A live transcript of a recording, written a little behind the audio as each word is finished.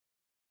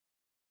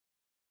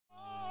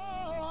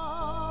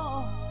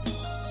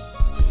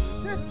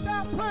Let's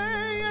start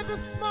praying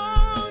this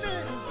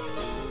morning.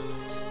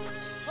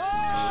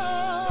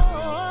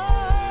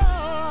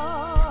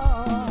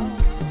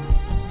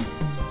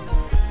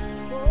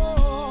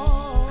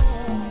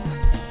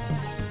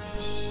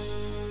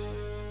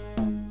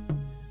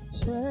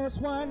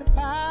 Just one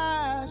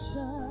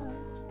passion,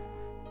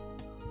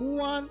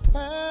 one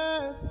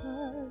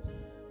purpose,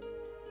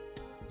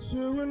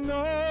 to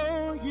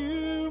know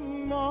you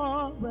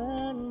more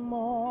and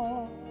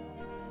more.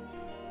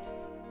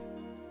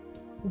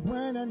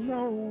 When I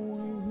know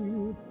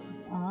you,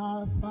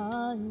 I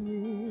find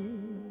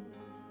me.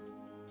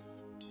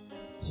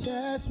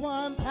 Just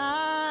one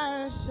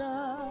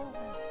passion,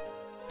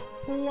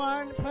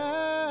 one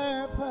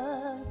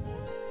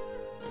purpose,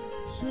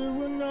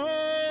 to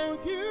know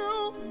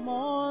you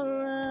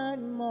more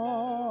and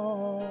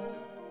more.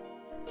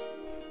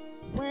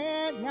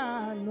 When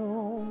I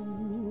know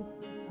you,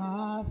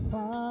 I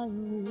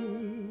find me.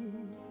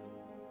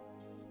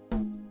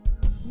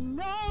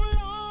 No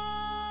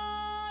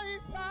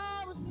life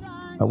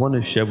outside. I want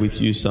to share with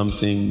you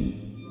something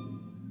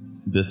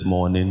this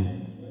morning.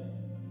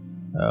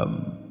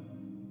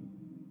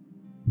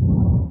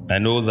 I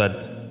know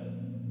that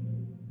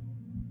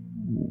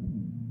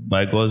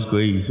by God's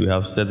grace, we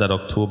have said that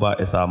October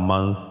is our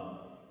month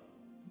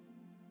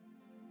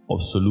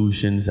of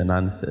solutions and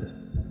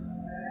answers.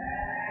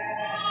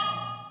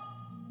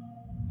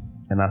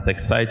 And as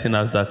exciting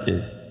as that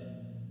is,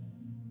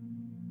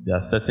 there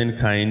are certain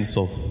kinds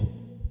of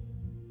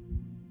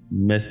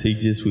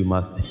messages we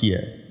must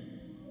hear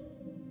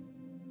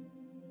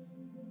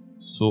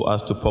so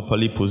as to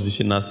properly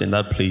position us in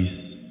that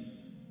place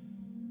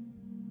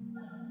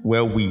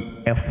where we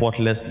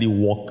effortlessly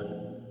walk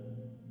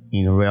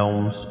in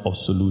realms of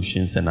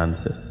solutions and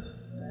answers.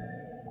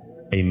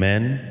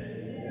 Amen.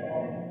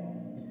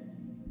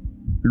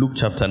 Luke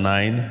chapter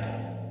 9.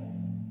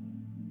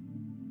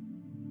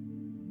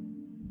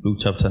 Luke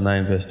chapter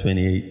 9 verse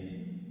 28.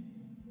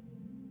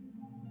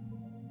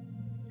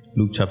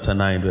 Luke chapter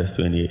 9 verse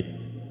 28.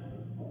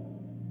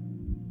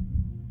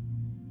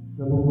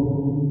 The book of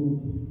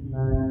Luke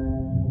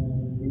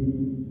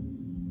 9:28.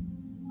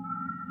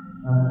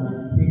 And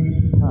it came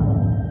to pass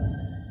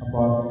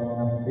about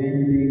 8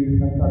 days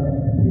after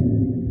these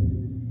sayings,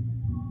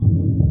 he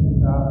took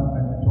Peter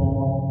and John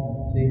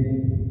and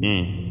James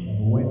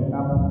and went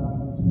up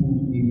to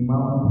a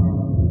mountain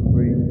to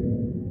pray.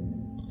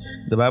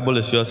 The Bible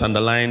is yours.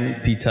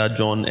 Underline Peter,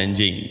 John, and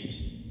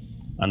James.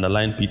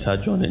 Underline Peter,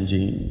 John, and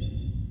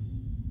James.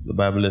 The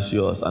Bible is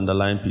yours.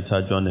 Underline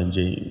Peter, John, and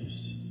James.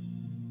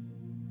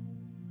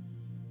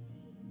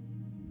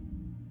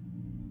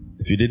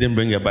 If you didn't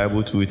bring your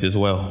Bible to it as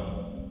well,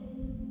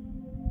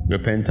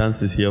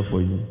 repentance is here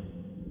for you.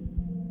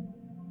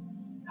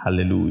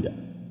 Hallelujah.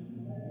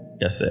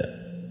 Yes, sir.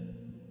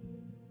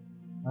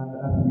 And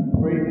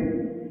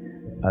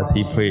as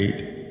he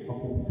prayed,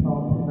 of his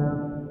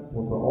countenance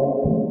was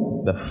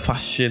altered. The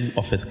fashion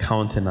of his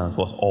countenance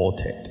was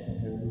altered.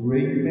 His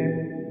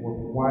raiment was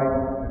white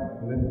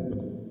and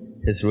glistening.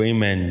 His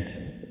raiment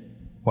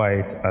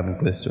white and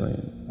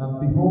glistening. And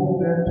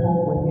behold, there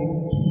talked with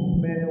him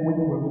 2 men which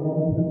were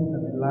Moses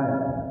and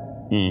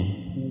Elijah,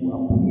 who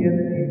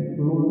appeared in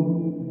glory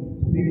and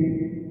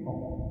spake of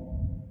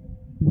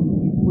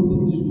disease which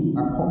he should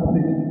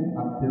accomplish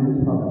at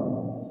Jerusalem.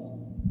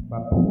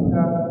 But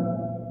Peter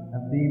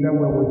and they that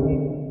were with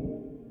him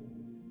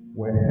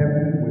were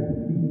heavy with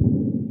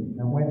sleep.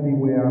 And when they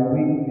were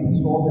awake, they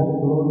saw his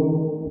glory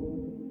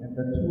and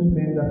the 2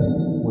 men that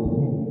stood with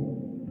him.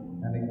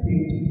 And it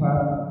came to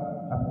pass,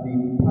 as they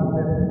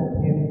departed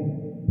from him,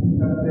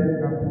 Peter said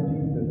unto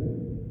Jesus,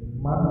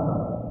 Master,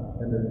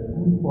 it is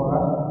good for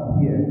us to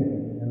be here,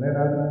 and let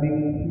us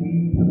make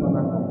 3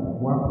 tabernacles,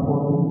 one for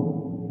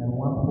thee, and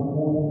one for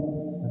Moses,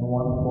 and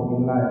one for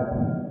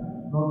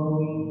Elijah. Not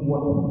knowing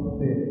what he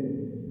said.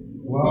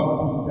 While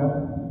he thus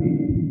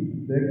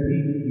spake, there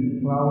came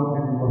a cloud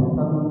and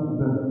overshadowed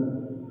them,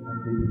 and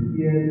they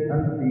feared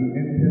as they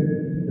entered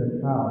into the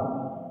cloud.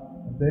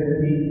 And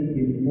there came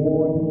a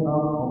voice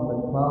out of the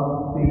cloud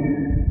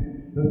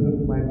saying, This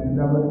is my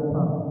beloved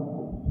Son,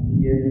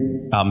 hear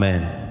him.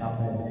 Amen.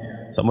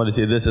 Amen. Somebody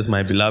say, this is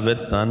my beloved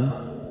Son.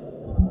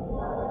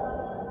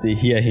 Say,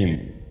 hear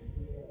him.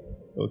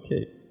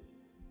 Okay.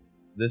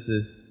 This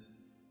is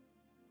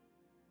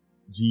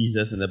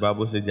Jesus, and the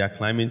Bible says they are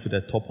climbing to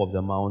the top of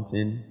the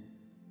mountain.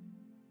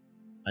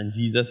 And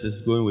Jesus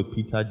is going with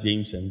Peter,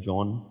 James, and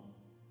John.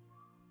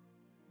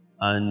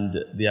 And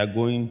they are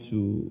going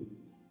to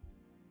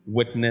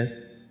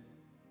witness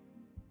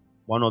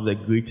one of the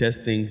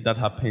greatest things that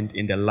happened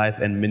in the life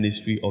and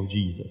ministry of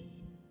Jesus,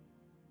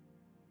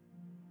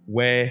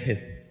 where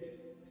his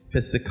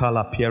physical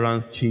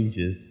appearance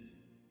changes,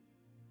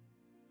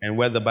 and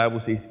where the Bible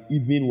says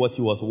even what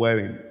he was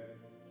wearing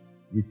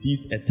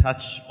receives a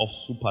touch of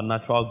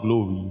supernatural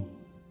glory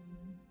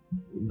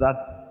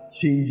that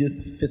changes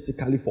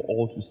physically for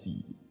all to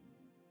see.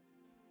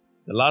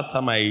 The last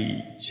time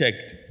I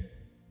checked,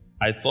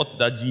 I thought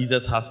that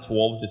Jesus has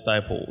 12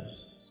 disciples.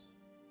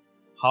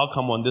 How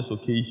come on this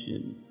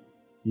occasion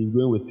he's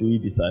going with 3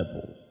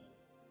 disciples?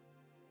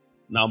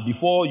 Now,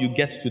 before you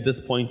get to this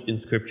point in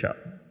scripture,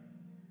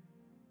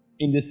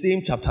 in the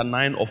same chapter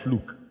 9 of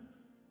Luke,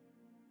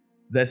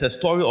 there's a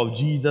story of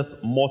Jesus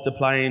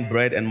multiplying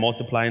bread and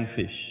multiplying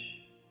fish.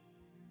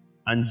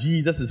 And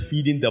Jesus is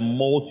feeding the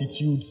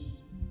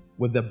multitudes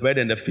with the bread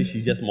and the fish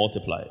he just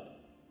multiplied.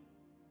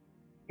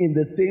 In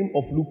the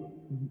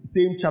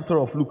same chapter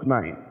of Luke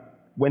 9,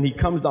 when he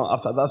comes down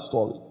after that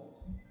story,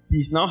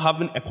 he's now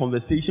having a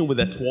conversation with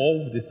the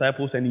 12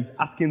 disciples and he's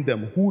asking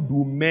them, who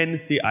do men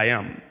say I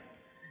am?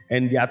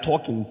 And they are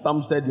talking.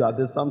 Some said you are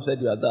this, some said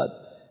you are that.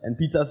 And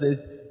Peter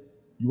says,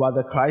 you are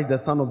the Christ, the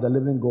Son of the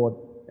living God.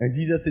 And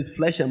Jesus says,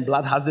 flesh and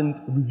blood hasn't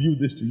revealed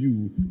this to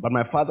you, but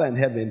my Father in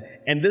heaven.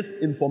 And this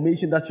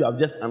information that you have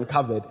just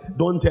uncovered,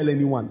 don't tell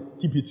anyone.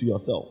 Keep it to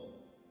yourself.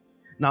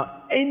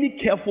 Now, any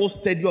careful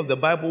study of the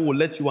Bible will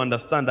let you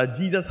understand that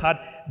Jesus had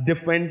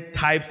different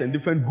types and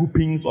different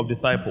groupings of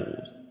disciples.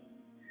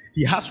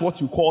 He has what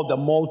you call the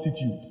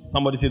multitude.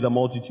 Somebody say the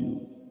multitude.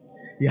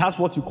 He has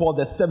what you call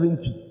the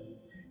 70.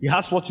 He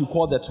has what you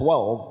call the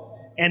 12.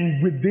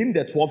 And within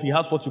the 12, he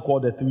has what you call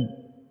the 3.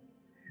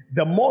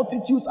 The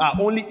multitudes are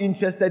only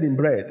interested in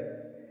bread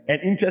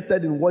and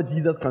interested in what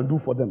Jesus can do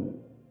for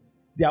them.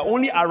 They are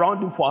only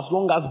around him for as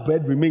long as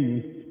bread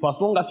remains. For as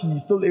long as he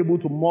is still able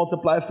to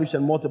multiply fish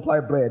and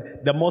multiply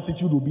bread, the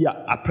multitude will be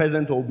at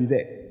present or will be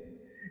there.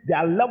 There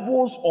are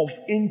levels of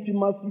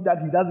intimacy that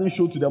he doesn't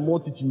show to the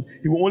multitude.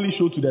 He will only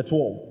show to the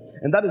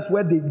 12. And that is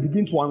where they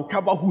begin to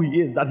uncover who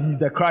he is, that he is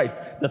the Christ,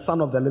 the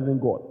Son of the living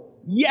God.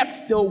 Yet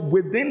still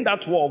within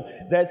that 12,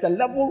 there is a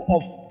level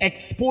of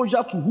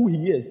exposure to who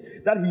he is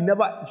that he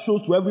never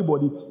shows to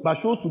everybody, but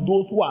shows to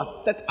those who are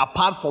set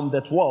apart from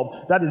the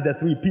 12. That is the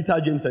 3, Peter,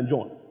 James, and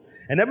John.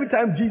 And every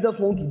time Jesus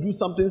wants to do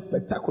something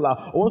spectacular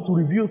or wants to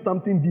reveal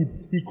something deep,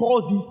 he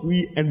calls these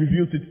 3 and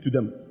reveals it to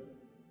them.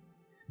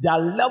 There are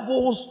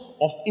levels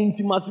of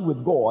intimacy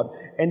with God,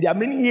 and there are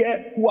many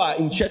here who are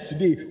in church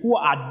today who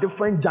are at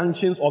different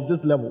junctions of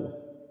these levels.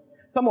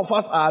 Some of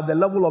us are at the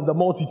level of the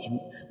multitude,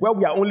 where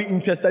we are only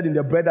interested in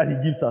the bread that he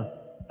gives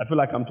us. I feel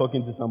like I'm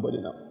talking to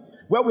somebody now.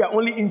 Where we are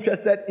only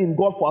interested in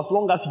God for as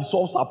long as he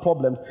solves our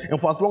problems and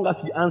for as long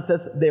as he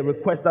answers the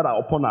requests that are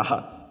upon our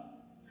hearts.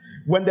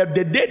 When the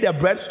day the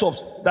bread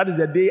stops, that is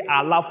the day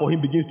our love for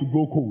him begins to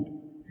grow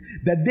cold.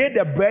 The day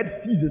the bread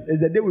ceases is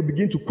the day we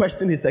begin to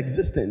question his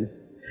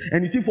existence.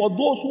 And you see, for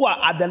those who are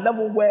at the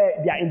level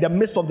where they are in the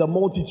midst of the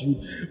multitude,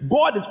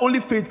 God is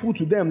only faithful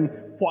to them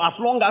for as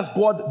long as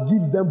God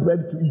gives them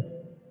bread to eat.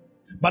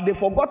 But they've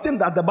forgotten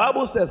that the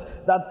Bible says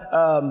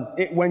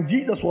that when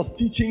Jesus was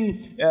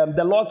teaching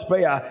the Lord's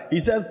Prayer, he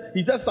says,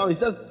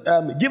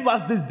 give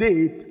us this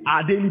day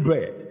our daily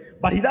bread.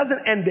 But he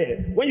doesn't end there.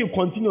 When you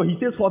continue, he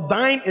says, for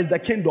thine is the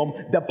kingdom,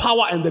 the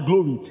power, and the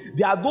glory.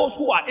 There are those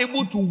who are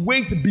able to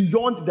wait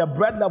beyond the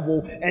bread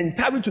level and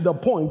tarry to the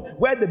point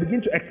where they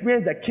begin to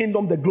experience the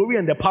kingdom, the glory,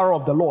 and the power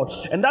of the Lord.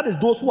 And that is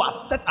those who are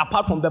set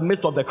apart from the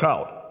midst of the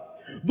crowd.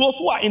 Those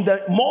who are in the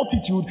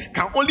multitude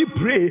can only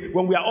pray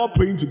when we are all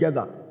praying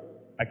together.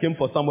 I came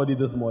for somebody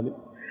this morning.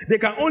 They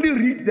can only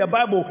read the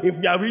Bible if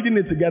we are reading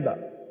it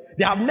together.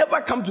 They have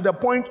never come to the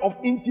point of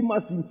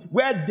intimacy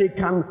where they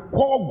can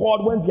call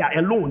God when they are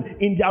alone,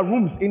 in their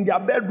rooms, in their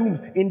bedrooms,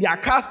 in their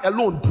cars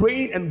alone,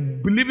 praying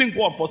and believing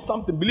God for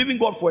something, believing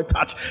God for a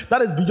touch.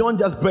 That is beyond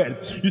just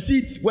bread. You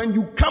see, when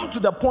you come to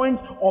the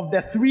point of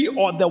the 3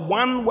 or the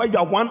 1 where you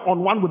are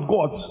one-on-one with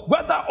God,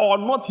 whether or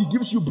not he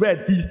gives you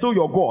bread, he is still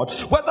your God.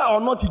 Whether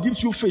or not he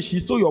gives you fish, he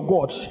is still your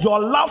God. Your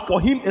love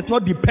for him is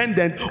not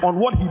dependent on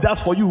what he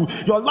does for you.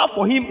 Your love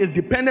for him is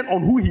dependent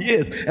on who he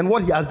is and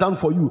what he has done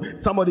for you.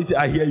 Somebody say,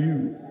 I hear you.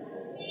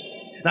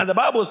 Now the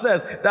Bible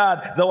says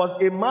that there was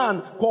a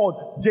man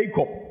called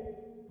Jacob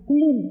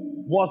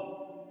who was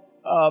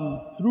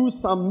through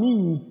some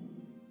means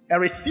a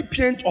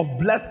recipient of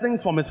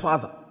blessings from his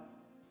father.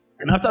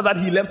 And after that,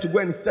 he left to go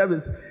and serve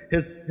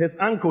his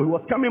uncle. He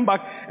was coming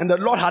back, and the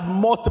Lord had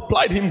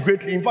multiplied him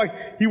greatly. In fact,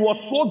 he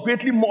was so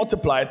greatly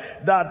multiplied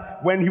that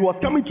when he was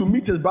coming to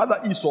meet his brother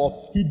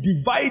Esau, he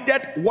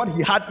divided what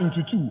he had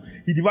into 2.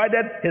 He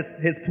divided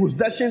his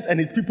possessions and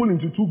his people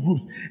into 2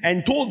 groups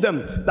and told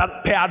them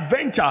that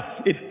peradventure,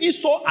 if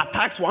Esau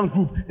attacks one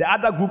group, the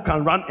other group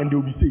can run and they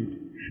will be saved.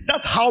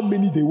 That's how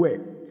many they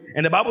were.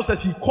 And the Bible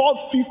says he called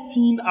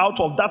 15 out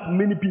of that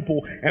many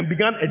people and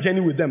began a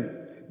journey with them.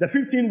 The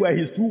 15 were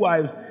his 2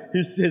 wives,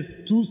 his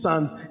 2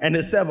 sons, and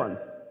his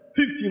servants.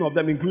 15 of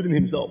them, including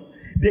himself.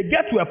 They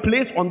get to a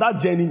place on that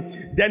journey,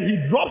 then he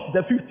drops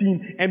the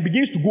 15 and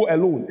begins to go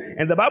alone.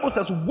 And the Bible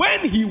says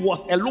when he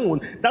was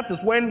alone, that is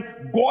when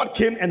God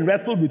came and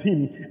wrestled with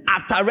him.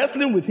 After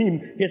wrestling with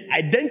him, his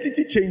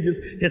identity changes,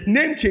 his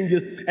name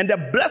changes, and the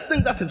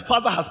blessing that his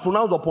father has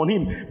pronounced upon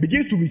him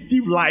begins to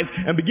receive life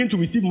and begin to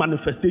receive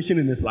manifestation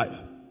in his life.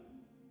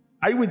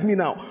 Are you with me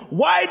now?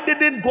 Why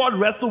didn't God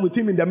wrestle with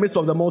him in the midst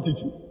of the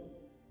multitude?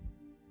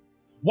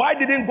 Why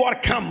didn't God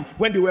come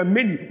when there were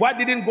many? Why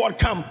didn't God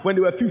come when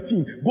there were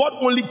 15? God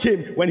only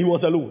came when he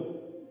was alone.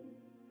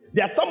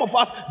 There are some of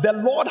us, the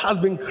Lord has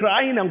been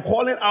crying and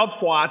calling out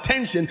for our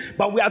attention,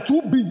 but we are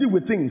too busy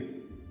with things.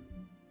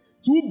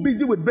 Too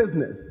busy with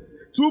business.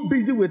 too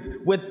busy with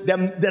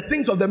the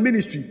things of the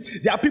ministry.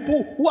 There are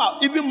people who are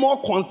even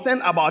more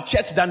concerned about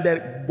church than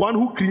the one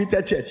who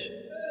created church.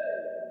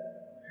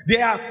 They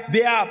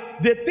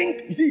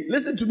think, you see,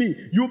 listen to me,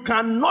 you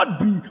cannot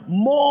be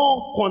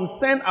more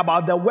concerned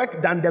about the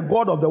work than the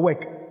God of the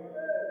work.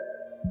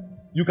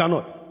 You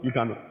cannot.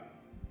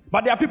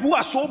 But there are people who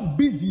are so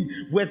busy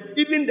with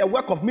even the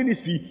work of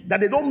ministry that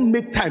they don't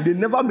make time. They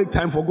never make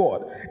time for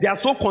God. They are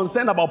so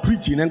concerned about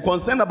preaching and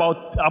concerned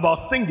about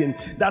singing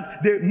that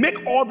they make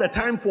all the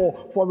time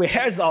for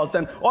rehearsals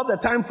and all the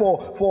time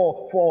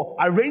for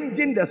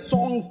arranging the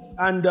songs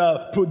and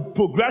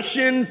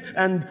progressions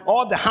and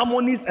all the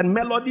harmonies and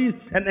melodies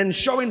and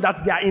ensuring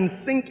that they are in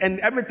sync and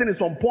everything is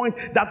on point,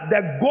 that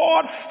the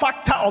God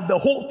factor of the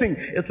whole thing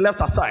is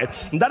left aside.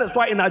 And that is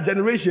why in our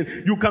generation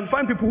you can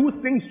find people who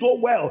sing so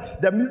well,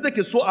 the music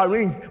is so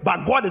arranged,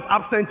 but God is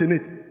absent in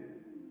it.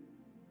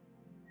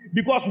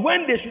 Because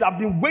when they should have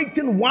been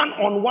waiting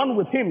one-on-one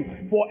with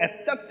Him for a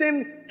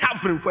certain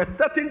covering, for a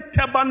certain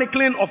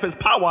tabernacling of His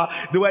power,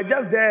 they were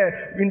just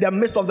there in the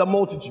midst of the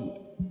multitude.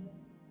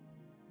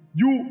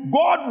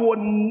 God will,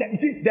 you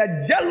see,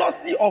 the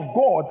jealousy of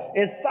God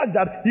is such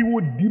that He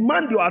would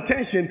demand your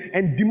attention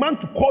and demand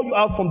to call you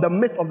out from the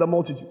midst of the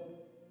multitude.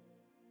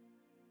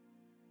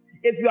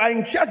 If you are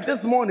in church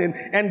this morning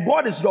and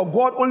God is your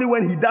God only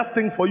when He does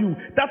things for you,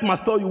 that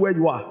must tell you where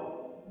you are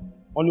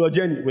on your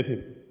journey with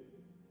Him.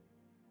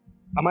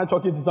 Am I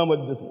talking to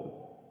somebody this morning?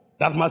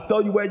 That must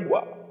tell you where you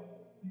are.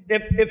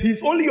 If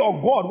He's only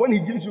your God when He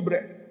gives you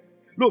bread.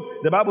 Look,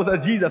 the Bible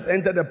says Jesus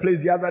entered the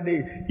place the other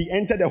day. He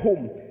entered a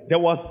home. There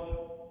was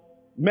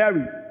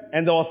Mary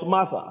and there was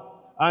Martha.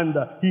 And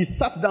He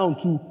sat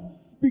down to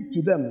speak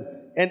to them.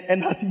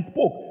 And as He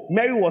spoke,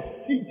 Mary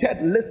was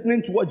seated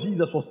listening to what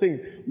Jesus was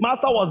saying.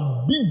 Martha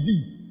was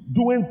busy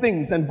doing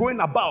things and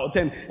going about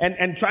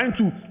and trying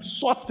to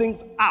sort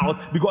things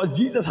out because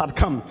Jesus had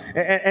come.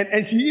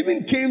 And she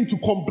even came to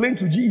complain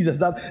to Jesus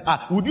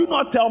that, would you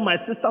not tell my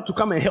sister to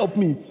come and help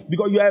me?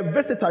 Because you are a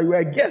visitor, you are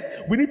a guest.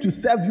 We need to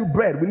serve you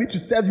bread. We need to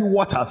serve you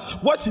water.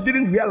 What she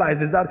didn't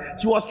realize is that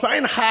she was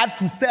trying hard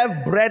to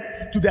serve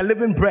bread to the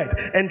living bread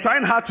and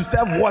trying hard to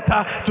serve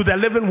water to the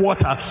living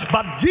water.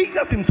 But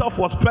Jesus Himself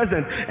was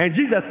present and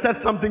Jesus said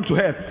something to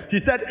her. He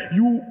said,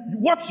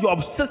 what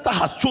your sister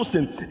has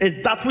chosen is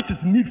that which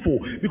is needful.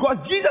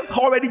 Because Jesus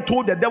already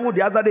told the devil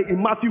the other day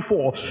in Matthew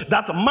 4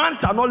 that man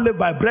shall not live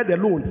by bread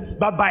alone,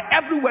 but by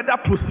every word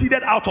that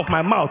proceeded out of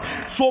my mouth.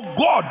 So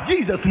God,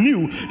 Jesus,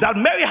 knew that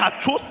Mary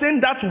had chosen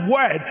that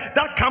word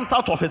that comes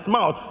out of His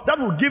mouth that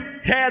will give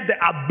her the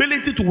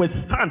ability to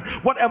withstand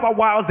whatever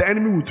wiles the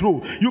enemy will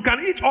throw. You can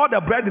eat all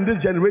the bread in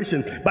this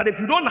generation, but if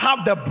you don't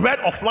have the bread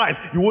of life,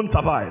 you won't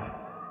survive.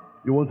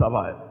 You won't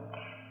survive.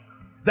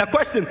 The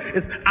question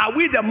is, are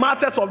we the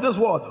Marthas of this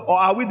world or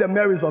are we the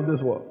Marys of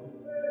this world?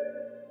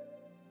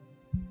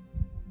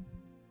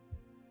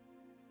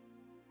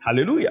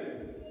 Hallelujah.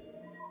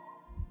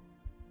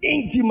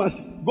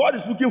 Intimacy. God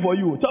is looking for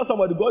you. Tell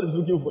somebody, God is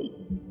looking for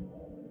you.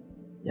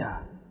 Yeah.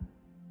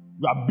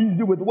 You are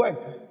busy with work.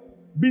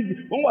 Busy.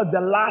 When was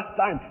the last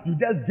time you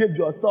just gave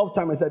yourself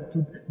time and said,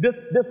 this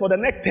for the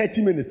next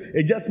 30 minutes,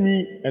 it's just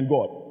me and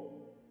God?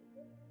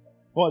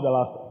 When was the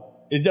last time?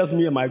 It's just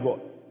me and my God.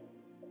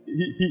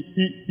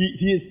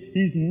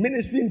 He's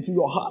ministering to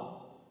your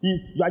heart.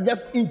 You are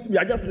just intimate, you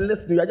are just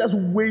listening, you are just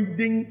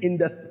wading in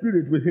the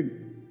spirit with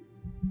Him.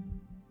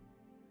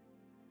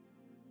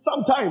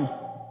 Sometimes,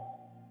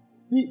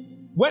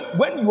 see,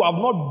 when you have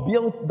not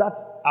built that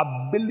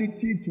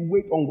ability to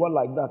wait on God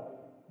like that,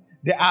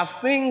 there are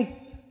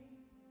things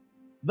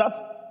that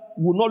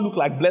will not look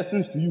like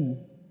blessings to you,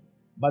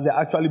 but they're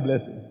actually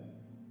blessings.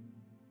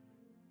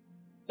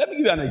 Let me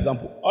give you an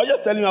example. I was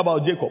just telling you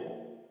about Jacob.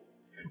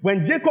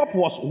 When Jacob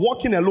was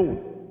walking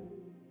alone,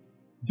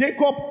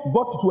 Jacob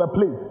got to a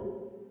place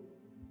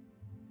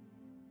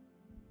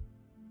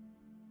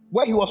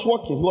where he was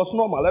walking. He was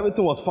normal.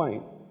 Everything was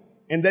fine.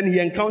 And then he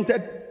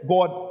encountered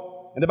God.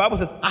 And the Bible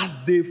says, as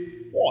they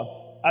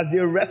fought, as they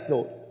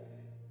wrestled,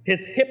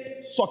 his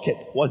hip socket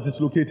was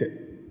dislocated.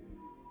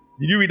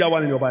 Did you read that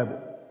one in your Bible?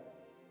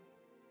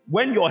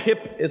 When your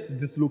hip is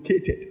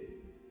dislocated,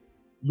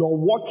 your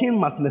walking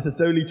must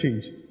necessarily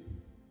change.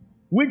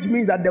 Which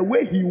means that the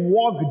way he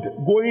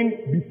walked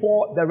going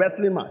before the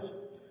wrestling match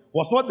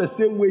was not the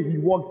same way he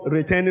walked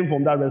returning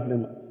from that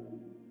wrestling match.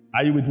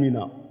 Are you with me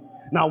now?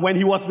 Now, when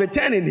he was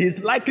returning,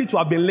 he's likely to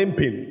have been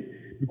limping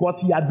because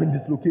he had been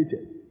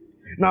dislocated.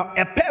 Now,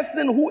 a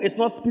person who is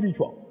not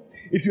spiritual,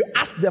 if you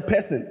ask the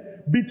person,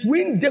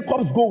 between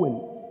Jacob's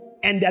going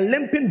and the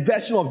limping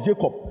version of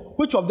Jacob,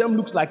 which of them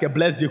looks like a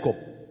blessed Jacob?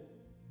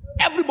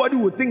 Everybody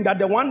would think that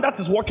the one that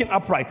is walking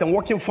upright and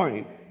walking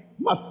fine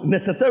must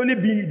necessarily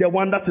be the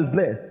one that is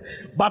blessed.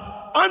 But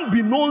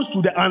unbeknownst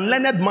to the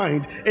unlearned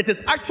mind, it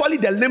is actually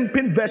the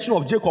limping version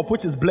of Jacob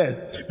which is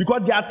blessed.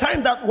 Because there are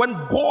times that when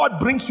God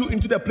brings you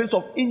into the place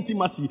of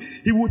intimacy,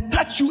 He will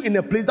touch you in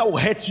a place that will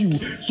hurt you,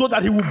 so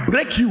that He will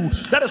break you.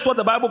 That is what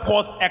the Bible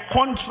calls a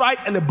contrite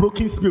and a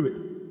broken spirit.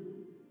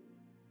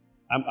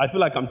 I feel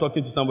like I'm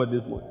talking to somebody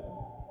this morning.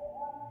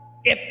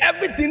 If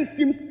everything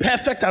seems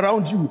perfect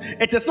around you,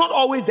 it is not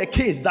always the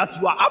case that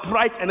you are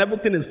upright and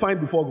everything is fine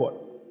before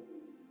God.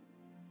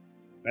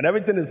 And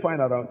everything is fine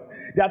around.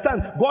 There are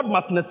times God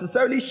must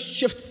necessarily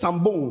shift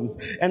some bones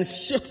and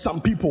shift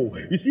some people.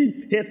 You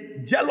see,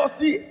 his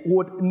jealousy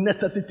would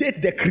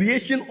necessitate the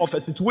creation of a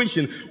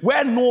situation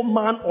where no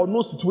man or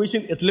no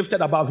situation is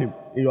lifted above him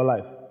in your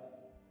life.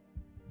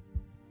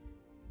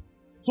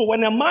 So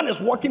when a man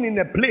is walking in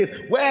a place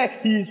where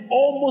he is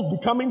almost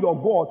becoming your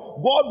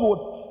God, God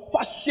would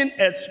fashion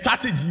a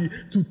strategy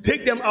to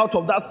take them out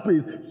of that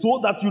space so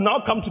that you now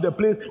come to the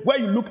place where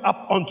you look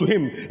up unto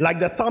him. Like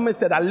the psalmist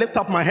said, I lift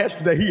up my head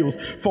to the hills,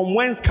 from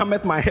whence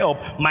cometh my help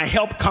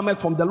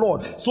cometh from the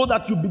Lord. So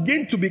that you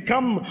begin to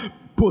become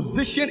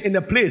positioned in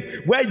a place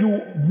where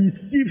you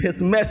receive his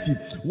mercy.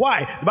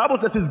 Why? The Bible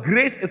says his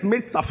grace is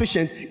made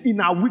sufficient in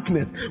our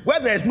weakness.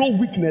 Where there is no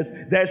weakness,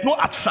 there is no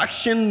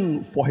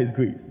attraction for his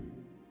grace.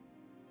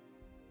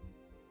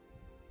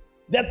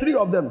 There are three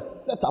of them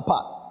set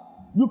apart.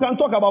 You can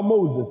talk about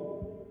Moses.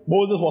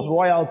 Moses was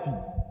royalty.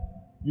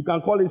 You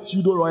can call it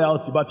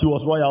pseudo-royalty, but he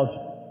was royalty.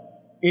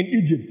 In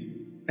Egypt,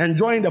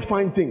 enjoying the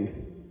fine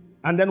things.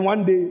 And then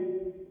one day,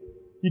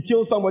 he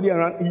killed somebody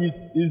and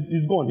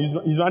he's gone.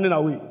 He's running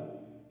away.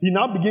 He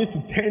now begins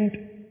to tend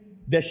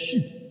the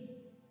sheep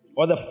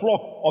or the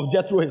flock of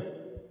Jethro,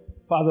 his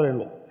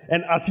father-in-law.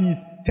 And as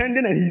he's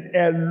tending and he's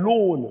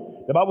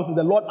alone, the Bible says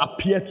the Lord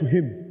appeared to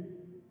him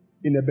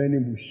in a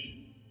burning bush.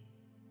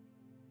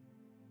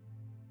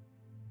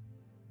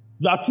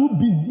 You are too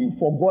busy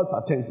for God's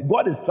attention.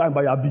 God is trying,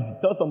 but you are busy.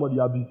 Tell somebody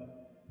you are busy.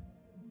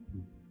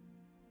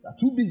 You are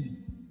too busy.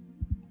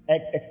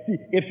 See,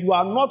 if you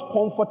are not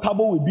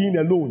comfortable with being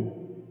alone,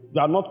 you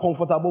are not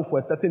comfortable for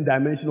a certain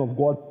dimension of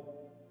God's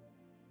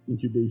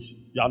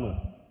incubation. You are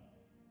not.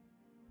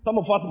 Some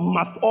of us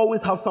must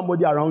always have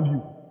somebody around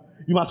you.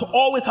 You must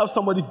always have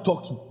somebody to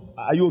talk to.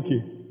 Are you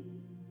okay?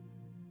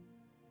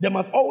 You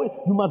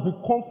must be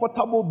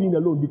comfortable being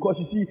alone, because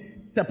you see,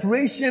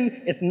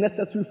 separation is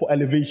necessary for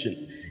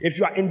elevation. If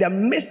you are in the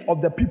midst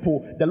of the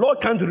people, the Lord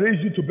can't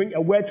raise you to bring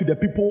a word to the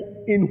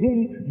people in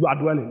whom you are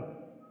dwelling,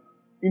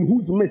 in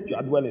whose midst you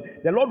are dwelling.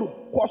 The Lord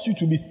will cause you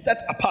to be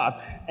set apart,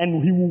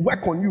 and he will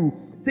work on you,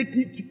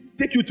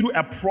 take you through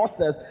a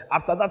process.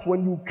 After that,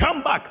 when you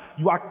come back,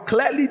 you are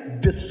clearly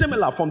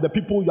dissimilar from the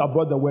people you have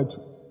brought the word to.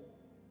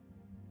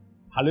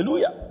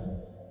 Hallelujah.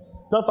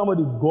 Tell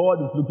somebody,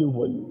 God is looking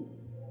for you.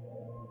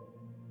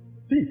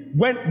 See,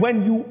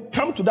 when you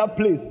come to that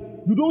place,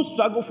 you don't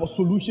struggle for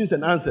solutions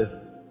and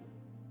answers.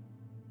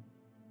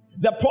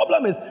 The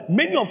problem is,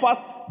 many of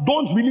us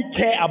don't really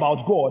care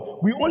about God.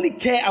 We only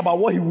care about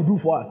what he will do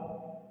for us.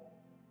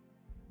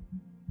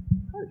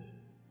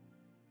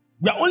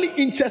 We are only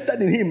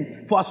interested in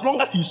him for as long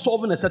as he's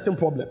solving a certain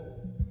problem.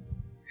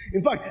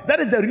 In fact, that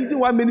is the reason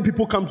why many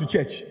people come to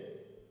church.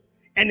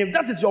 And if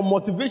that is your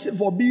motivation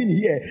for being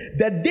here,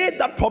 the day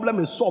that problem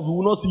is solved, we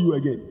will not see you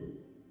again.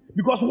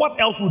 Because what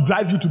else will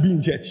drive you to be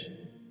in church?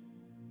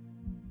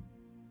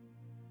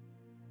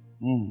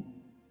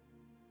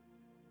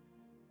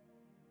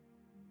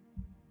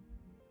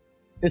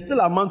 It's still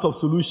a month of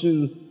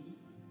solutions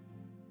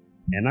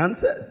and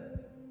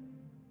answers.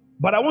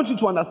 But I want you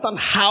to understand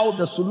how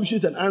the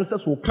solutions and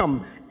answers will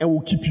come and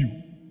will keep you.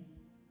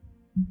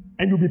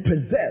 And you'll be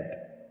preserved.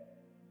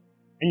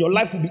 And your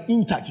life will be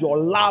intact. Your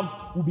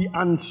love will be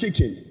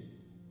unshaken.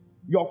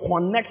 Your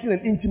connection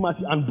and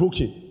intimacy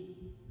unbroken.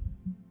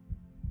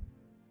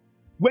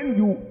 When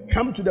you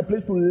come to the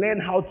place to learn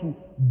how to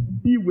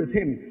be with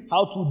him,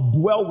 how to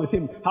dwell with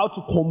him, how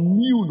to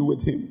commune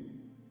with him.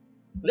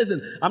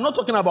 Listen, I'm not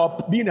talking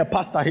about being a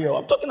pastor here.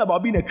 I'm talking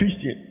about being a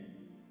Christian.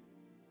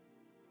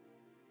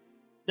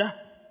 Yeah.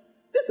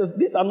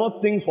 These are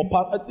not things for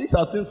pastors. These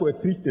are things for a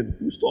Christian.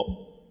 You stop.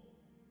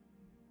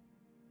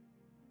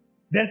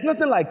 There's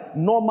nothing like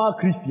normal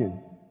Christian.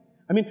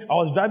 I mean, I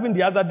was driving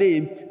the other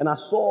day and I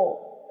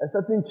saw a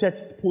certain church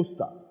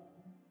poster.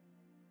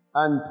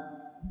 And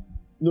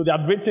they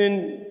had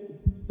written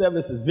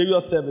services,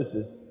 various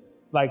services,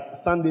 like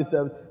Sunday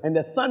service. And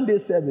the Sunday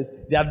service,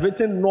 they had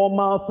written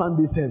normal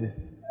Sunday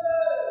service.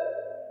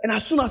 And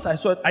as soon as I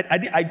saw it, I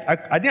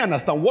didn't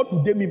understand what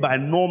do they mean by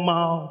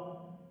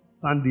normal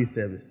Sunday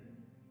service.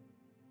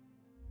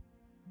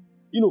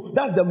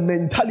 That's the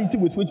mentality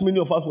with which many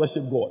of us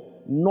worship God.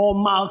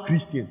 Normal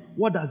Christian.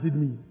 What does it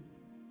mean?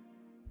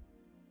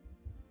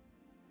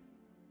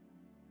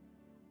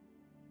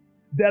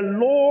 The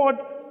Lord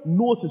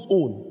knows his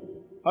own.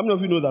 How many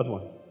of you know that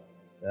one?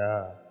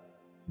 Yeah.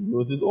 He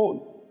knows his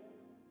own.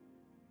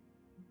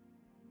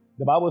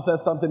 The Bible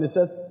says something. It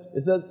says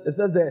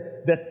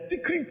the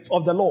secrets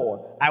of the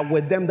Lord are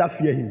with them that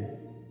fear him.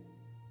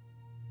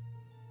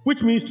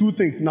 Which means two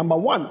things. Number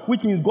one,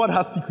 which means God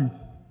has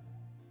secrets.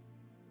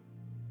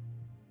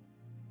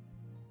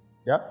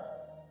 Yeah?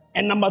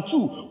 And number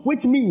two,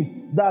 which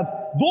means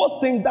that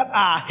those things that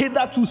are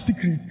hitherto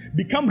secrets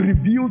become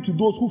revealed to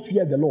those who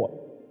fear the Lord.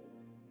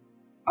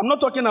 I'm not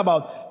talking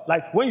about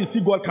like when you see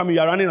God coming,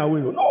 you are running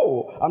away.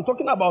 No, I'm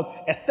talking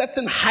about a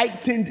certain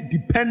heightened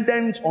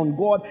dependence on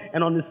God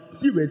and on His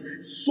Spirit,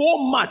 so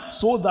much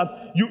so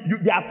that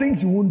there are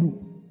things you won't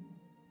do.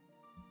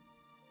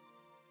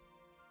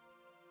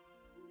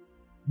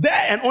 There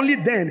and only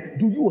then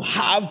do you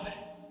have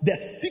the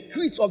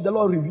secrets of the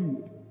Lord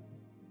revealed.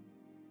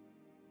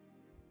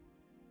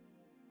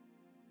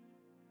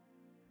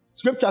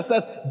 Scripture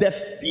says the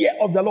fear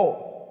of the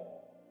Lord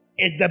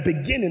is the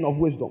beginning of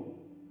wisdom.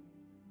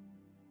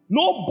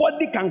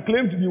 Nobody can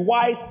claim to be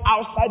wise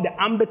outside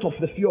the ambit of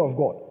the fear of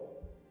God.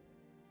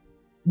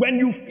 When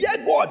you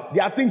fear God,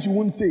 there are things you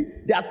won't say,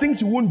 there are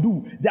things you won't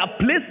do, there are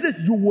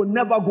places you will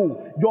never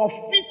go. Your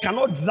feet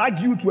cannot drag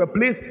you to a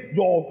place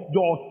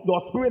your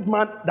spirit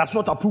man does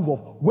not approve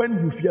of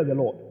when you fear the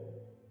Lord.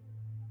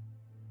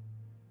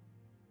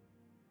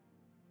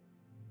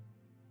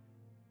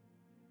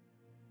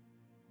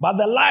 But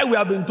the lie we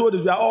have been told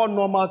is we are all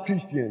normal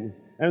Christians,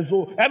 and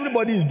so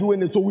everybody is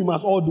doing it, so we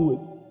must all do it.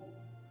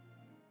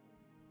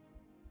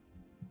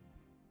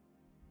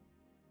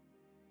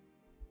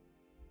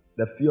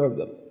 The fear of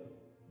the Lord.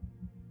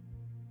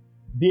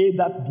 They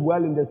that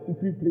dwell in the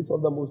secret place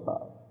of the Most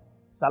High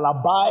shall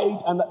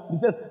abide. And he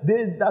says,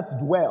 they that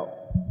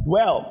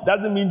dwell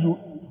doesn't mean you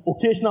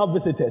occasional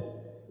visitors.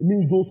 It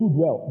means those who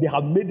dwell. They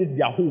have made it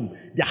their home,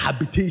 their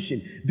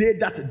habitation. They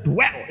that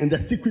dwell in the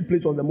secret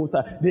place of the Most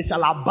High, they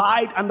shall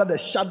abide under the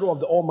shadow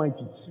of the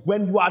Almighty.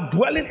 When you are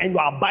dwelling and you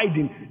are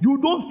abiding, you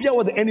don't fear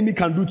what the enemy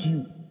can do to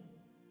you.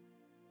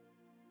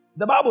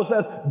 The Bible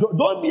says,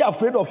 don't be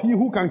afraid of he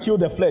who can kill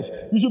the flesh.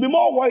 You should be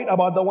more worried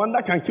about the one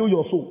that can kill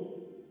your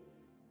soul.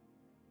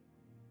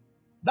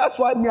 That's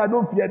why I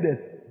don't fear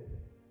death.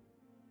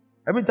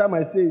 Every time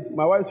I say it,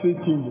 my wife's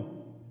face changes.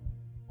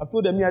 I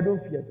told them, I don't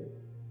fear death.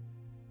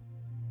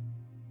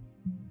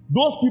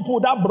 Those people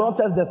that brought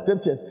us the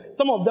scriptures,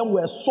 some of them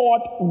were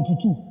sawed into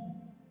two.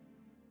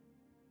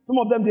 Some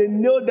of them, they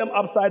nailed them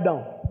upside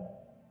down.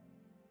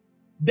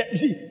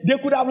 They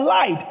could have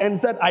lied and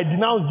said, I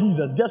denounce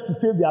Jesus just to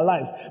save their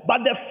lives. But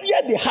the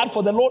fear they had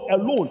for the Lord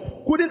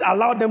alone couldn't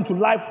allow them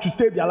to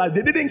save their lives.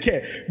 They didn't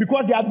care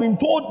because they had been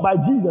told by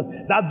Jesus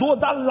that those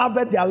that love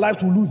their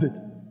lives will lose it.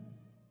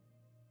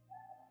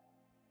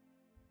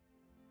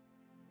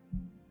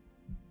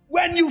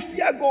 When you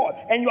fear God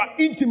and you are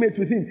intimate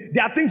with Him,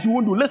 there are things you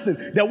won't do. Listen,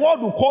 the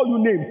world will call you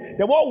names.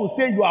 The world will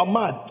say you are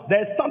mad.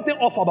 There's something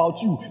off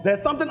about you.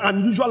 There's something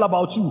unusual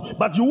about you.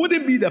 But you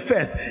wouldn't be the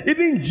first.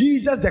 Even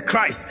Jesus the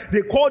Christ,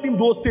 they called Him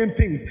those same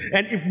things.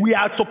 And if we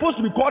are supposed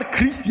to be called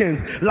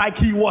Christians like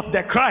He was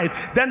the Christ,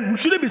 then we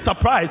shouldn't be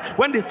surprised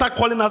when they start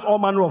calling us all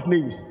manner of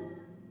names.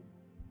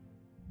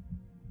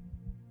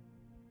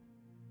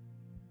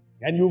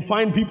 And you'll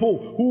find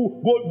people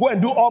who go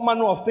and do all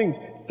manner of things.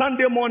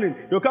 Sunday morning,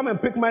 they'll come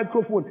and pick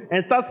microphone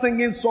and start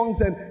singing songs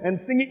and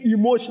singing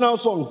emotional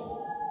songs.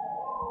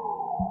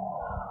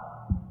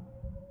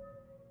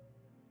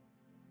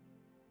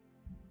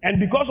 And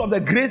because of the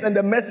grace and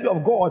the mercy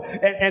of God,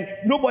 and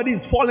nobody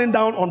is falling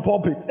down on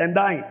pulpits and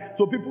dying.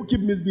 So people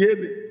keep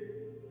misbehaving.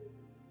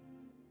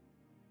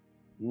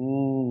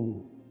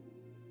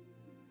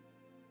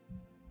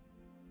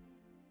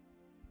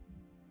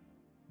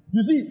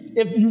 You see,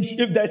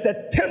 if there's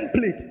a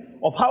template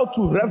of how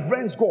to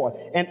reverence God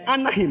and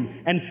honor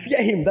Him and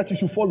fear Him that you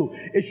should follow,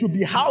 it should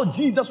be how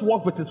Jesus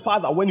walked with His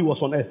Father when He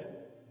was on earth.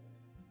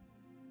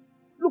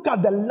 Look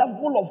at the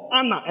level of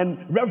honor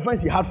and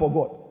reverence He had for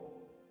God.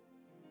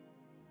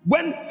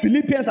 When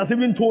Philippians has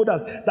even told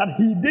us that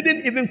he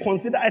didn't even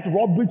consider it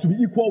robbery to be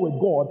equal with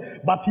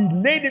God, but he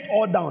laid it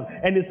all down.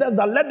 And he says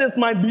that let this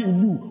mind be in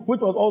you,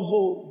 which was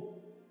also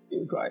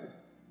in Christ.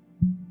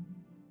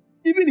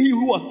 Even he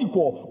who was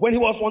equal, when he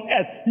was on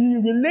earth, he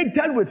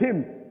related with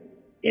him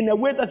in a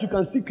way that you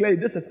can see clearly.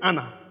 This is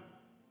honor.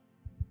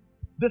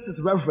 This is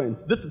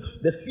reverence. This is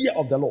the fear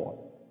of the Lord.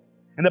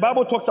 And the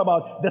Bible talks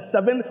about the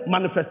 7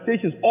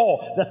 manifestations or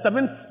the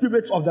 7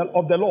 spirits of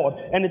the Lord.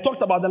 And it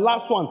talks about the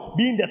last one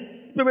being the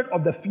spirit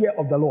of the fear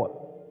of the Lord.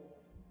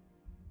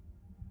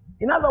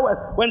 In other words,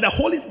 when the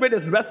Holy Spirit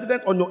is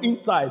resident on your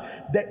inside,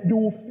 that you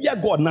will fear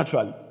God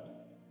naturally.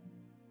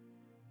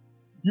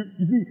 You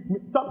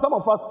see, some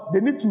of us, they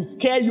need to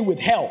scare you with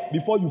hell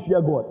before you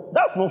fear God.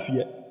 That's not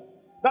fear.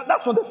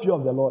 That's not the fear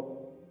of the Lord.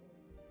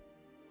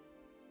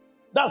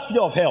 That's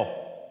fear of hell.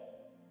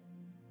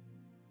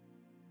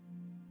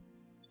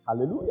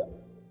 Hallelujah.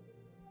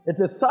 It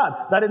is sad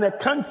that in a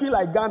country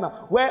like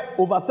Ghana, where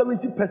over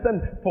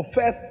 70%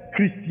 profess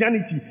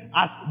Christianity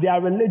as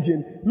their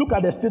religion, look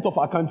at the state of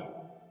our country.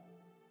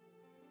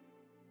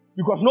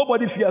 Because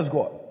nobody fears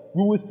God.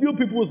 We will steal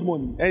people's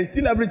money and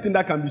steal everything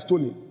that can be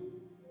stolen.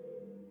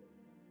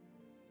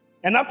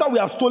 And after we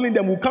have stolen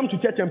them, we'll come to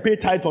church and pay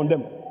tithe on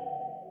them.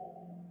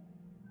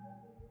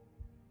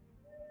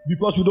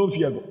 Because we don't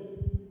fear God.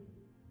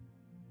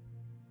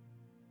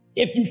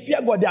 If you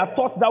fear God, there are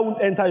thoughts that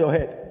won't enter your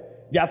head.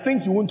 There are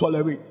things you won't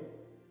tolerate.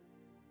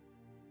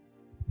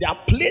 There are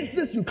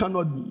places you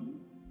cannot be.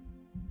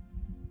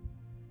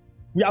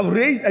 We have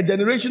raised a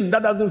generation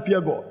that doesn't fear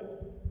God.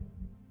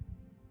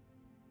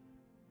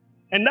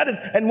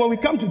 And when we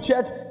come to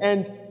church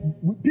and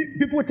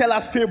people tell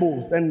us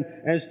fables and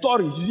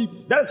stories, you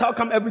see, that is how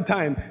come every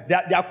time they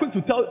are quick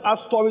to tell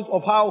us stories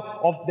of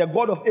the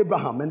God of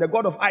Abraham and the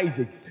God of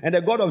Isaac and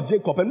the God of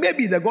Jacob and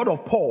maybe the God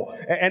of Paul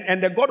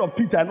and the God of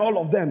Peter and all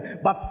of them.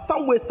 But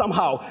some way,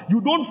 somehow, you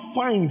don't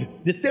find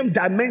the same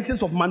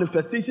dimensions of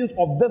manifestations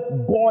of this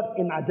God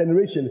in our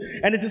generation.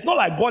 And it is not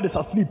like God is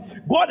asleep.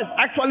 God is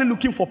actually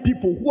looking for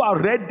people who are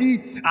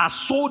ready, are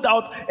sold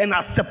out, and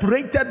are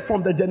separated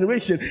from the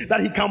generation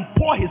that he can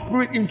pour his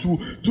spirit into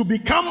to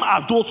become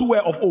as those who were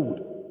of old.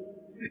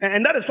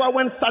 And that is why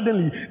when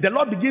suddenly the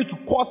Lord begins to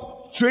cause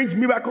strange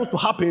miracles to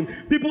happen,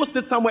 people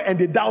sit somewhere and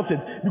they doubt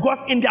it, because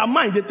in their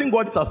mind they think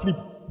God is asleep.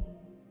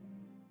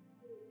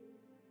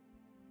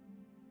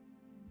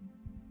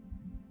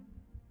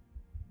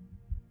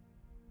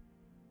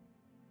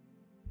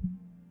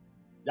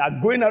 They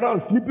are going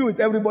around sleeping with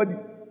everybody,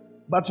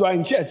 but you are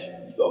in church.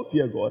 You don't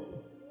fear God.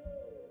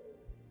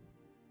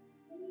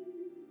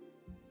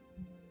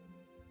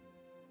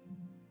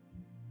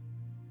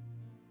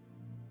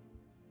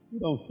 You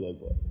don't fear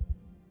God.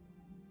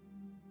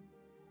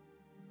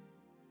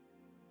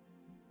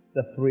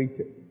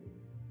 Separated.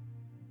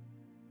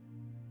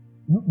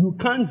 You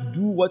can't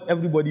do what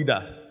everybody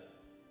does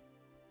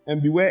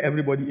and be where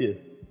everybody is.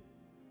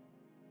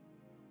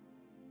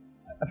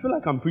 I feel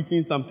like I'm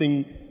preaching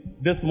something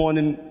this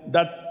morning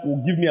that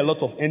will give me a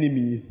lot of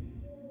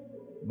enemies,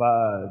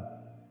 but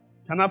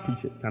can I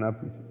preach it? Can I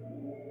preach it?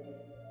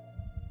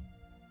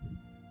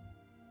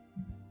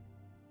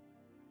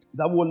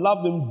 That will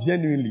love them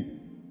genuinely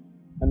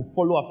and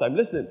follow after him.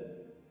 Listen,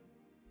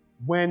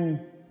 when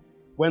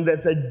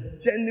there's a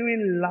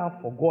genuine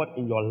love for God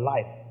in your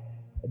life,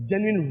 a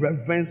genuine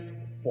reverence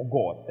for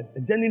God,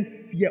 a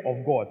genuine fear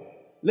of God,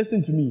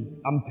 listen to me,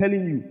 I'm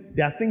telling you,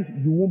 there are things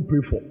you won't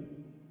pray for.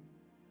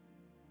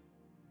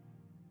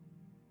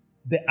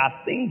 There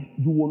are things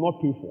you will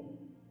not pray for,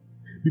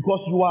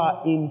 because you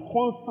are in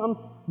constant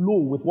flow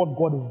with what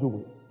God is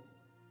doing.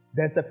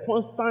 There's a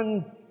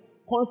constancy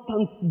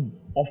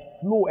of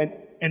flow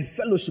and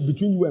fellowship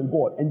between you and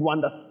God, and you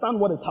understand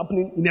what is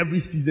happening in every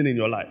season in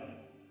your life.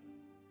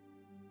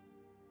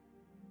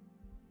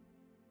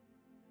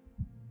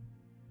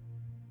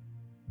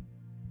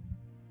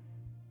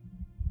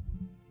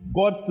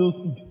 God still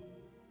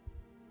speaks,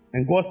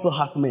 and God still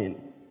has men,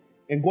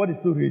 and God is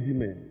still raising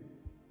men.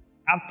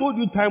 I've told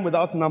you time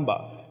without number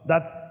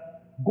that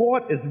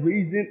God is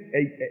raising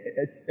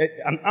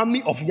an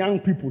army of young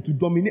people to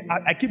dominate.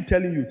 I keep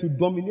telling you, to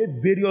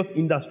dominate various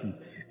industries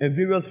and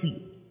various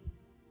fields.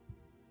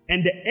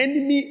 And the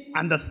enemy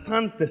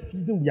understands the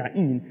season we are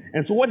in.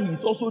 And so what he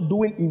is also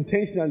doing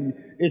intentionally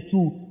is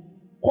to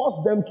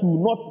cause them to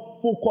not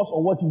focus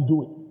on what he's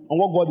doing, on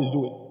what God is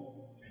doing.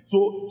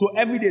 So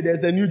every day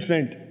there's a new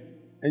trend,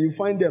 and you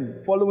find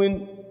them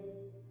following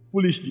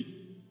foolishly.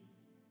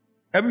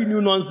 Every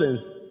new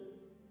nonsense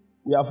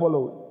we are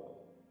following.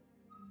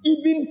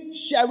 Even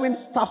sharing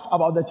stuff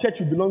about the church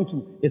you belong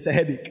to is a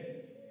headache,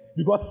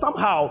 because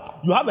somehow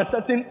you have a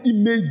certain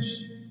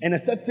image and a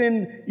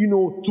certain,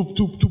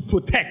 to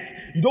protect.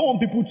 You don't want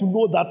people to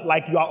know that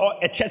like you are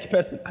a church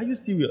person. Are you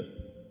serious?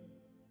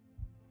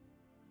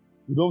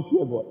 You don't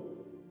fear God.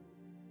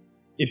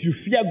 If you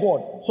fear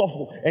God,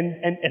 suffer,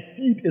 and a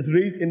seed is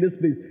raised in this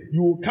place,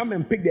 you will come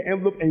and pick the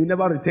envelope and you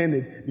never return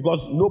it,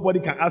 because nobody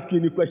can ask you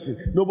any question.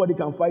 Nobody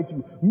can fight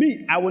you.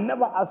 Me, I will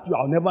never ask you.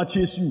 I'll never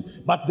chase you.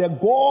 But the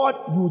God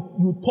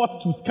you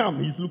thought to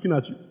scam, he's looking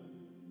at you.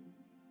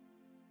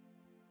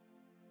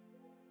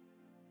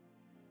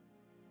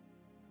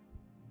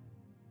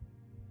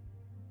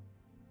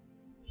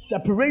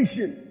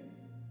 Separation.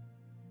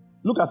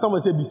 Look at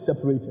someone and say, be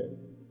separated.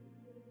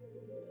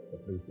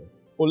 Separated.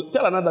 Or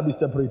tell another, be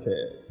separated.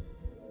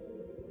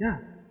 Yeah.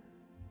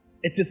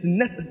 It is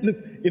necessary. Look,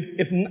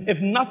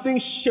 if nothing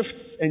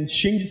shifts and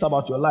changes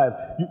about your life,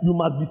 you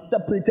must be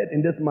separated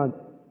in this month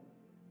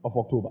of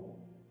October.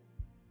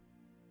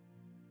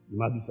 You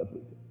must be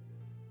separated.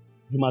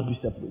 You must be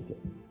separated.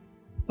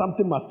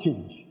 Something must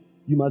change.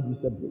 You must be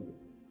separated.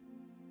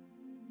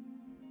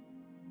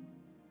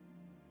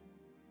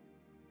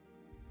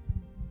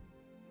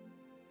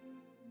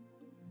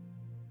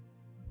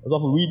 Let's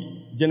also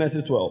read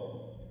Genesis 12.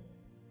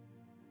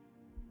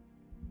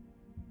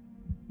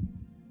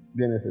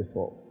 Genesis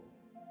 12.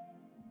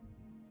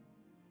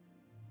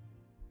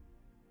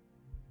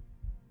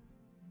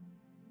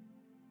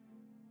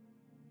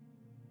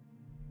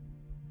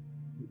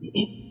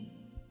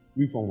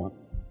 Read from 1.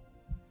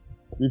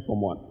 Read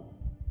from 1.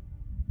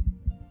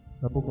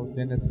 The book of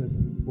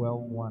Genesis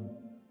 12:1.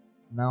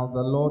 Now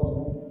the Lord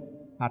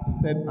had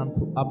said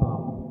unto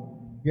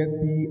Abram, Get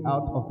thee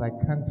out of thy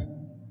country,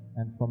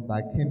 and from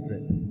thy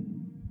kindred,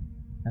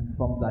 and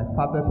from thy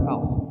father's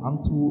house,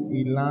 unto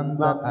a land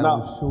that I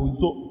will show you.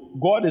 So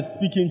God is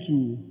speaking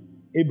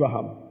to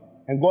Abraham,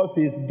 and God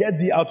says, get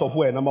thee out of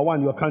where? Number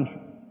 1, your country.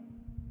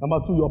 Number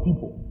 2, your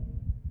people,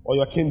 or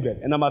your kindred.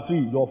 And number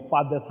 3, your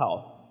father's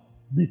house.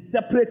 Be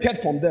separated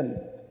from them,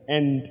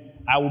 and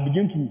I will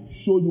begin to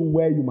show you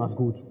where you must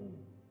go to.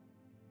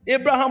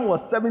 Abraham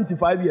was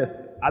 75 years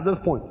at this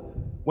point.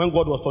 when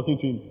God was talking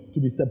to him to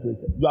be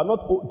separated. You are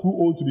not too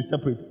old to be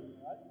separated.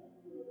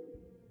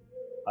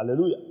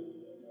 Hallelujah.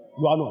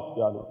 You are not.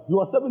 You are not. You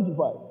are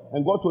 75,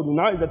 and God told you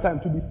now is the time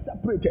to be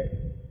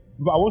separated.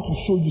 But I want to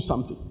show you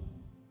something.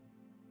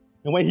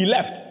 And when he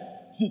left,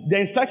 see, the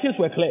instructions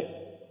were clear.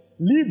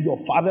 Leave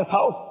your father's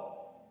house.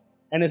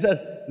 And it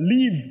says,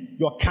 leave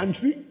your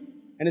country.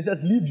 And it says,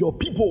 leave your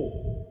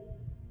people.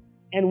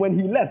 And when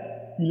he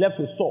left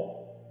with Saul.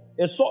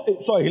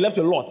 He left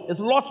a Lot. Is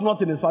Lot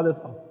not in his father's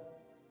house?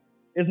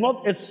 Is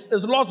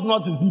Lot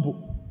not his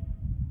people?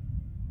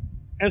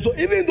 And so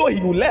even though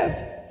he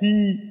left,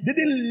 he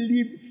didn't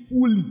leave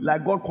fully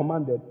like God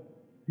commanded.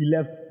 He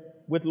left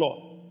with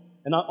Lot.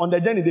 And on the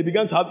journey, they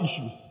began to have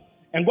issues.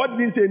 And God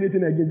didn't say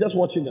anything again, just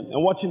watching them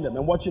and watching them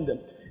and watching them.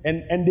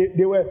 And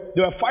they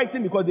were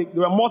fighting because they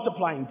were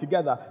multiplying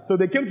together. So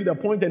they came to the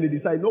point and they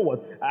decided, you know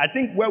what? I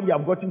think where we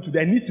have gotten to,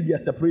 there needs to be a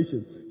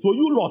separation. So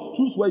you Lot,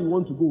 choose where you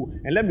want to go.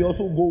 And let me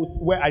also go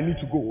where I need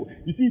to go.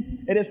 You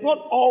see, it is not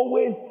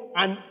always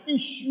an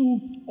issue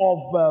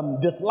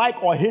of dislike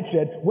or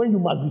hatred when you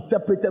must be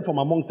separated from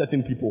among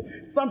certain people.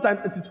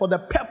 Sometimes it is for the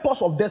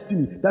purpose of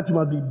destiny that you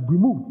must be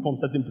removed from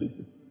certain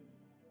places.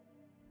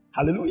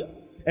 Hallelujah.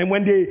 And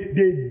when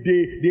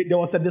there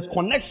was a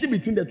disconnection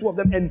between the two of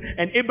them,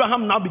 and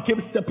Abraham now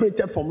became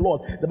separated from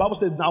Lot. The Bible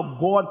says now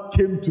God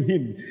came to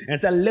him and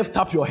said, lift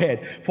up your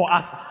head, for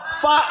as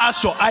far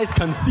as your eyes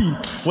can see,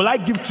 will I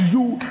give to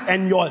you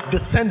and your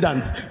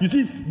descendants. You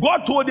see,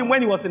 God told him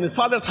when he was in his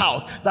father's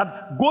house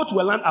that go to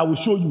a land I will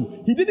show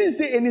you. He didn't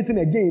say anything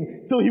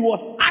again till he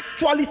was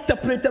actually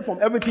separated from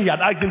everything he had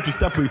asked him to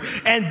separate.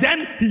 And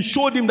then he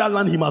showed him that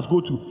land he must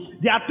go to.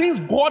 There are things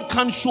God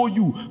can't show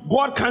you,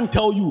 God can't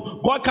tell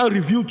you, God can't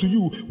reveal to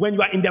you when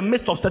you are in the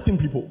midst of certain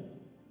people.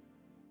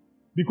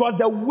 Because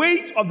the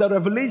weight of the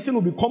revelation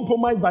will be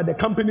compromised by the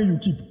company you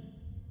keep,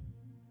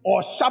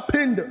 or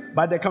sharpened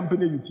by the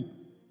company you keep.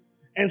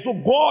 And so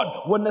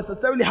God will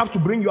necessarily have to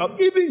bring you out.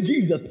 Even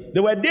Jesus,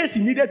 there were days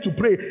he needed to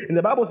pray, and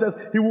the Bible says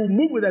he will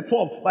move with the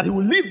 12, but he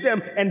will leave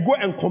them and go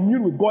and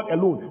commune with God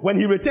alone. When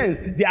he returns,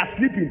 they are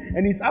sleeping,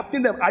 and he's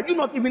asking them, are you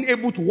not even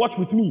able to watch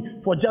with me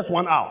for just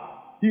 1 hour?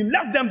 He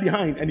left them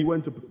behind and he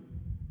went to pray.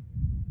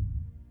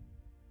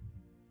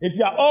 If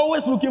you are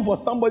always looking for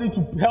somebody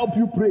to help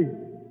you pray,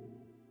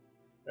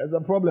 there's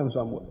a problem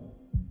somewhere.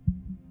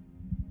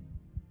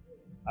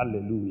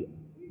 Hallelujah.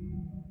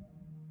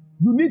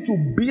 You need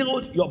to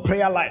build your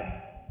prayer life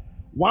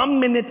 1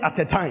 minute at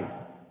a time,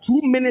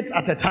 2 minutes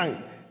at a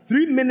time,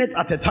 3 minutes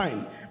at a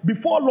time.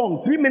 Before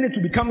long, 3 minutes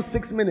will become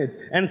 6 minutes,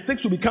 and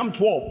 6 will become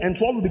 12, and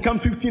 12 will become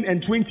 15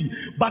 and 20.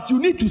 But you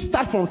need to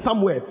start from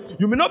somewhere.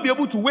 You may not be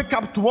able to wake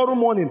up tomorrow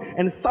morning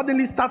and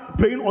suddenly start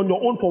praying on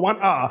your own for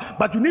 1 hour,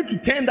 but you need to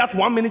turn that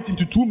 1 minute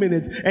into 2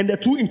 minutes, and the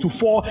 2 into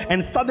 4,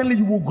 and suddenly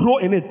you will grow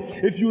in it.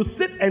 If you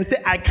sit and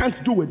say, I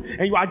can't do it,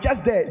 and you are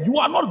just there, you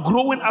are not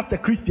growing as a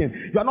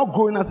Christian. You are not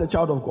growing as a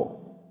child of God.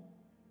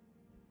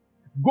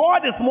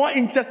 God is more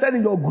interested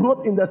in your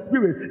growth in the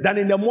spirit than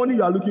in the money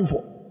you are looking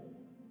for.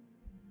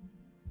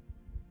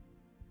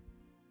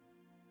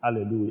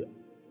 Hallelujah.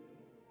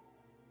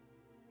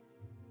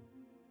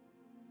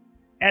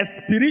 A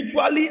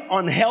spiritually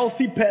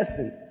unhealthy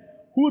person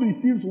who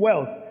receives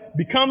wealth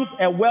becomes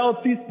a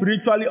wealthy,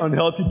 spiritually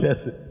unhealthy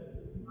person.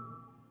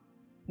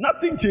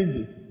 Nothing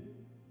changes.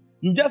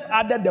 You just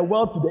added the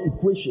wealth to the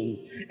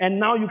equation, and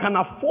now you can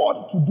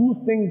afford to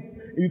do things.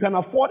 You can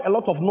afford a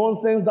lot of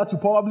nonsense that you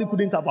probably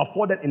couldn't have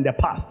afforded in the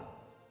past.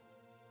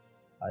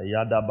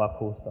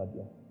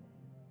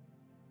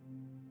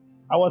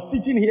 I was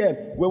teaching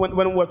here when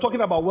we were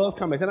talking about wealth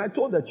coming, and I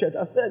told the church,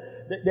 I said,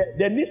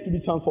 there needs to be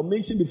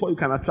transformation before you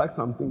can attract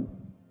some things.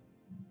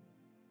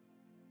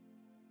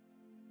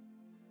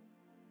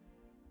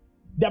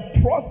 The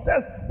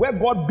process where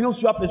God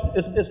builds you up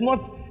is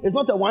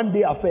not a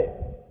one-day affair.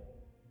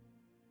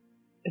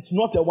 It's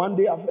not a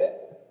one-day affair.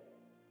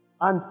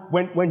 And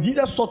when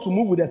Jesus sought to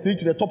move with the three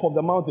to the top of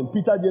the mountain,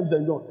 Peter, James,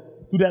 and John,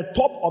 to the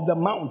top of the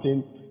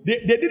mountain, they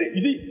didn't.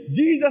 You see,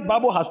 Jesus'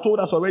 Bible has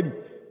told us already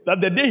that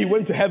the day he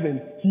went to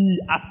heaven, he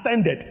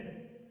ascended.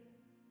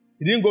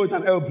 He didn't go with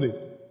an airplane.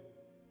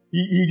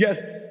 He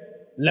just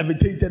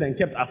levitated and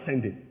kept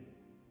ascending.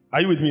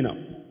 Are you with me now?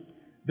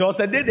 There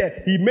was a day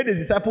that he made his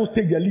disciples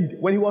take the lead.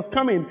 When he was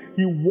coming,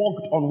 he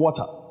walked on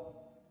water.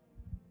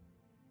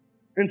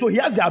 And so he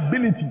has the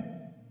ability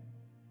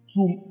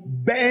to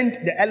bend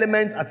the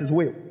elements at his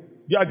will.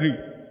 Do you agree?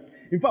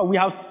 In fact, we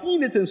have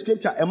seen it in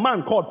scripture. A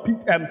man called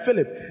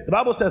Philip, the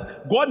Bible says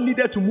God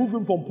needed to move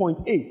him from point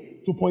A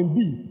to point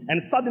B,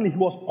 and suddenly he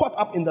was caught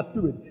up in the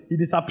spirit. He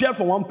disappeared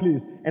from one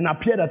place and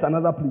appeared at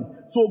another place.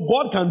 So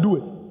God can do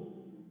it.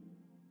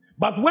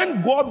 But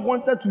when God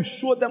wanted to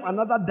show them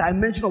another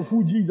dimension of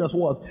who Jesus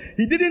was,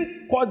 he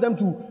didn't cause them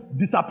to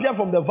disappear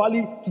from the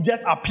valley to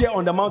just appear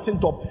on the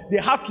mountaintop. They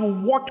had to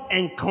walk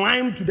and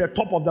climb to the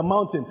top of the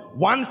mountain,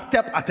 one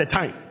step at a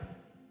time.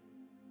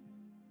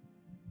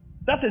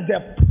 That is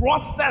the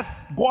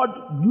process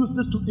God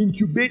uses to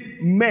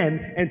incubate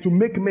men and to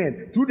make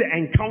men through the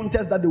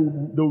encounters that they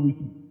will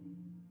receive.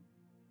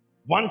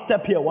 One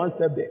step here, one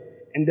step there,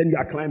 and then you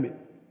are climbing.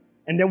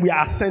 And then we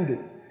are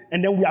ascending.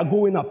 And then we are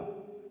going up.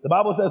 The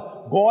Bible says,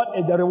 God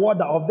is the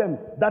rewarder of them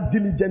that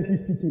diligently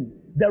seek him.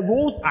 The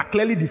roles are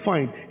clearly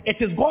defined.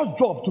 It is God's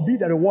job to be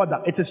the rewarder.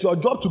 It is your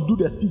job to do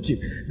the seeking.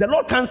 The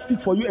Lord can't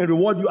seek for you and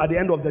reward you at the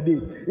end of the day.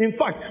 In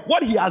fact,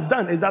 what he has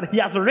done is that he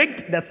has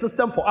rigged the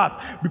system for us,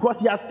 because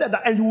he has said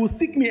that, and you will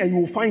seek me and you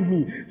will find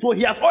me. So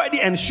he has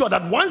already ensured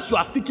that once you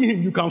are seeking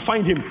him, you can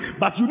find him.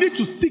 But you need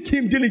to seek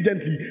him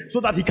diligently so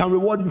that he can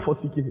reward you for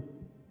seeking him.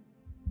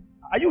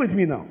 Are you with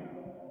me now?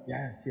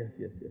 Yes.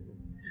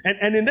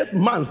 And in this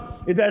month,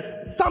 if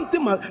there's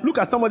something, look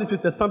at somebody who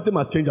says something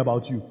must change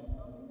about you.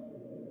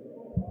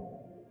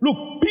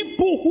 Look,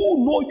 people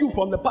who know you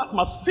from the past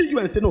must see you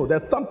and say, no,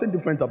 there's something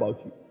different about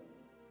you.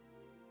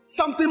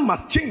 Something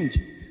must change.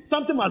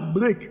 Something must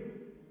break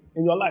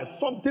in your life.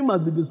 Something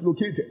must be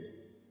dislocated.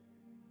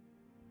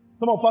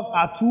 Some of us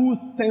are too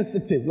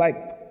sensitive.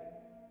 Like,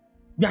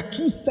 we are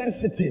too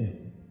sensitive.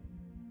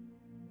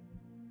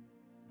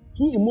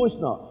 Too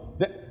emotional.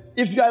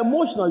 If you are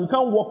emotional, you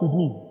can't walk with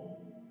me.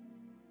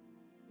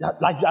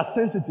 Like you are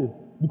sensitive.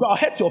 Because I'll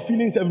hurt your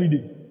feelings every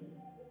day.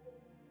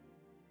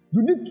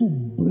 You need to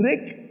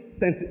break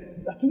sensitive.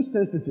 You are too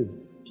sensitive,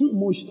 too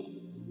emotional.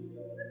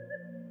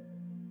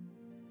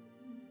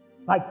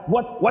 Like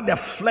what the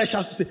flesh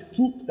has to say.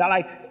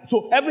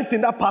 So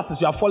everything that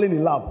passes, you are falling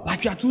in love.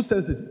 Like you are too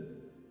sensitive.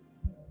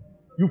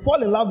 You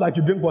fall in love like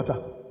you drink water.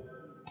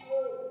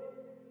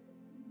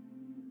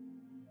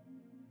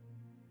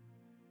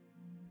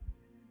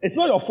 It's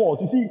not your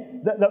fault. You see,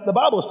 the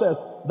Bible says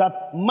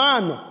that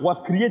man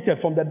was created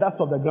from the dust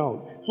of the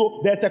ground. So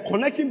there's a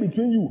connection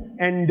between you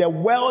and the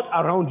world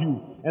around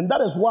you. And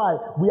that is why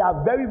we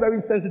are very,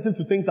 very sensitive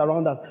to things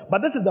around us.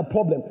 But this is the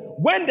problem.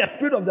 When the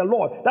Spirit of the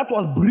Lord that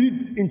was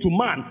breathed into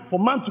man, for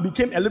man to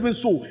become a living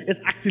soul, is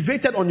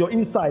activated on your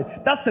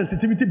inside, that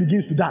sensitivity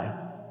begins to die.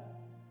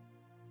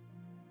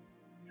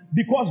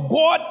 Because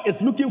God is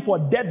looking for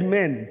dead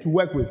men to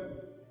work with.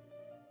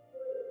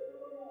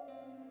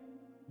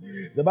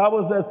 The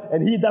Bible says,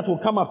 and he that will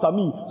come after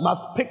me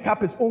must pick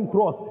up his own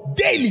cross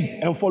daily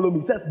and follow me.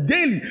 It says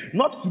daily,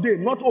 not today,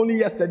 not only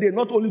yesterday,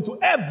 not only to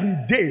every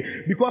day,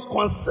 because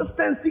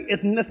consistency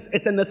is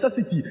a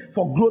necessity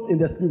for growth in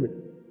the Spirit.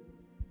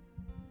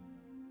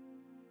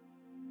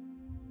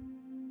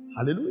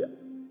 Hallelujah.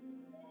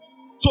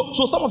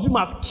 So some of you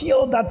must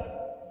kill that.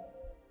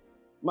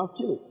 Must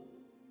kill it.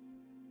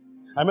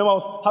 I remember I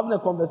was having a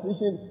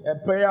conversation,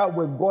 a prayer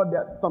with God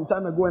some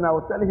time ago, and I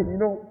was telling him,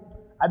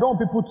 I don't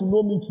want people to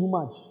know me too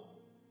much,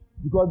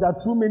 because there are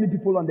too many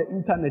people on the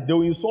internet. They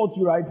will insult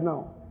you right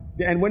now.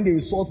 And when they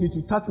insult me,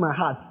 to touch my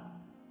heart.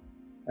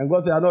 And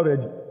God said, I'm not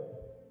ready.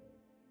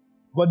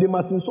 But they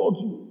must insult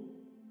you.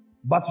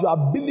 But your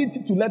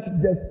ability to let it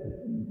just,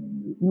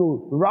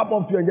 wrap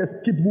off you and just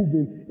keep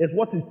moving is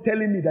what is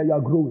telling me that you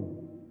are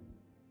growing.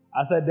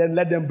 I said, then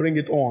let them bring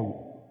it on.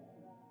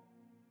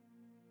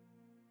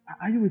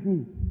 Are you with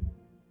me?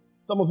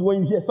 Some of you,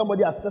 when you hear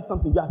somebody has said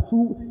something, you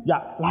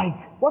are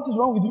like, what is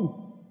wrong with you?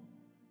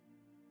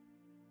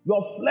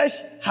 Your flesh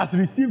has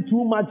received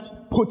too much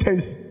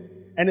potency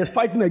and is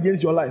fighting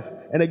against your life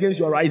and against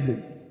your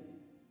rising.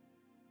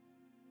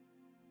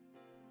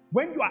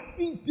 When you are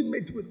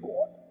intimate with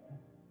God,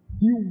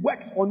 He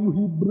works on you,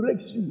 He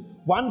breaks you.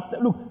 One step.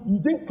 Look, you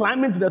think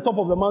climbing to the top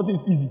of the mountain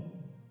is easy?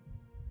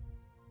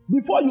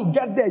 Before you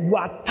get there, you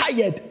are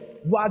tired,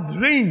 you are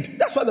drained.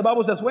 That's why the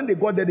Bible says when they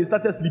got there, they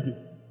started sleeping.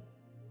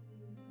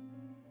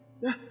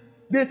 Yeah,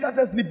 they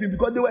started sleeping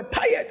because they were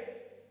tired.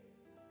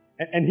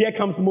 And here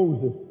comes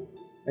Moses.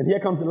 And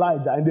here comes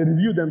Elijah, and they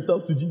reveal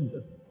themselves to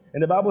Jesus.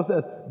 And the Bible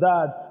says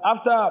that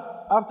after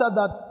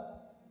that,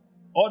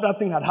 all that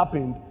thing had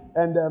happened,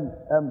 and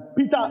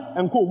Peter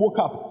and co woke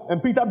up,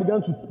 and Peter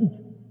began to speak.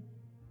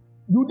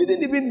 You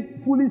didn't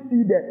even fully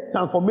see the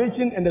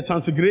transformation and the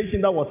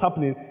transfiguration that was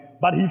happening,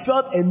 but he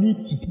felt a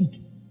need to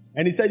speak.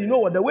 And he said, you know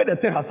what, the way the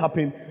thing has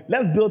happened,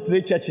 let's build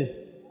 3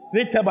 churches,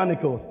 3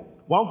 tabernacles.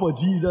 One for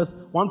Jesus,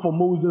 one for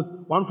Moses,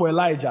 one for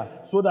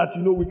Elijah, so that,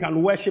 we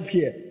can worship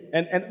here.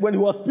 And when he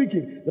was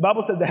speaking, the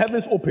Bible said the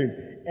heavens opened,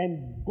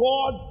 and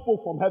God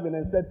spoke from heaven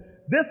and said,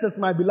 this is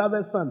my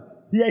beloved son,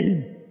 hear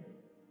him.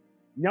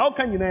 Now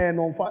can you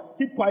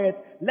keep quiet,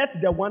 let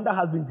the one that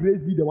has been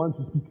graced be the one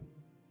to speak.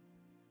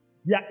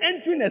 We are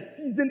entering a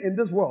season in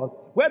this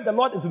world where the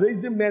Lord is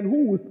raising men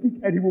who will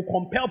speak and He will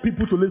compel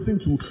people to listen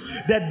to.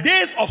 The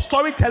days of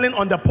storytelling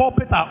on the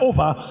pulpit are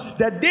over.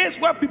 The days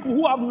where people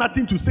who have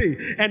nothing to say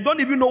and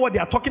don't even know what they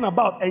are talking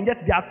about and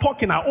yet they are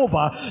talking are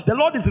over. The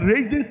Lord is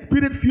raising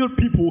Spirit-filled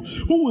people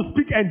who will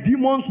speak and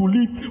demons will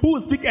leave, who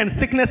will speak and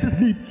sicknesses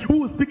leave, who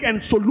will speak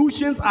and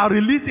solutions are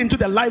released into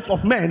the lives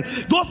of men.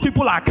 Those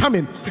people are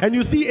coming. And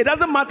you see, it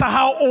doesn't matter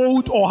how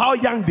old or how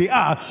young they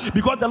are,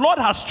 because the Lord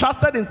has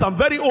trusted in some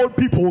very old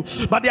people,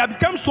 but they have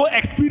become so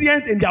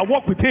experienced in their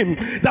walk with Him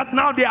that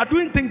now they are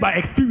doing things by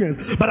experience.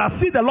 But I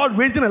see the Lord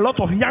raising a lot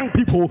of young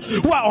people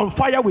who are on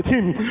fire with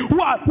Him, who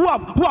have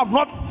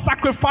not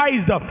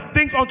sacrificed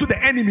things unto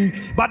the enemy,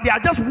 but they are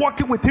just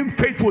walking with Him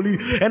faithfully.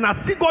 And I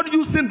see God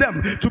using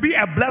them to be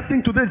a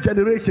blessing to this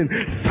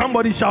generation.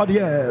 Somebody shout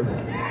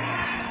yes.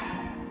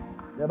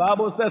 The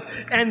Bible says,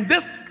 and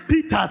this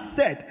Peter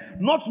said,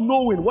 not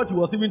knowing what he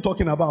was even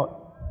talking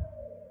about.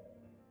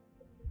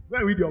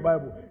 When you read your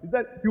Bible, he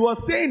said he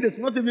was saying this,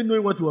 not even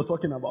knowing what he was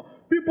talking about.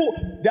 People,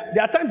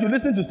 there are times you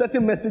listen to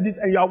certain messages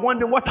and you are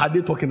wondering, what are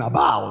they talking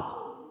about?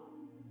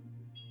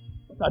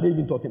 What are they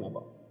even talking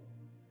about?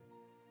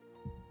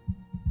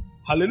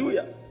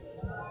 Hallelujah.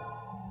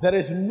 There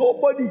is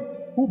nobody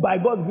who by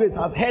God's grace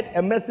has heard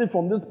a message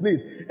from this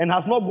place and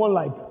has not gone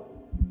like,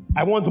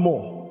 I want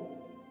more.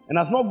 And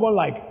has not gone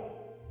like,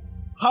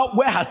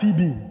 where has he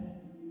been?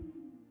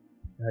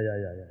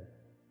 Yeah.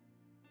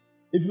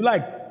 If you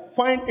like,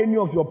 find any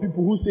of your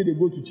people who say they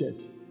go to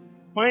church.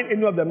 Find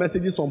any of the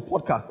messages on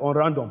podcast, on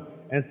random,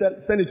 and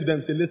send it to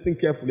them. Say, listen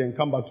carefully and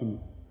come back to me.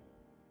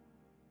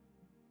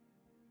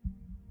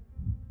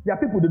 There are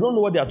people, they don't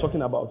know what they are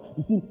talking about.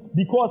 You see,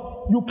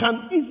 because you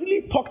can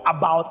easily talk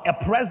about a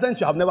presence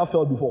you have never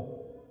felt before.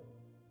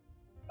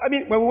 I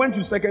mean, when we went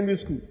to secondary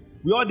school,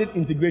 we all did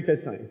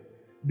integrated science.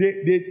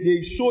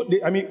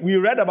 We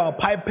read about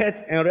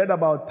pipettes and read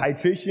about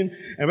titration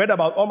and read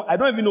about, I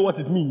don't even know what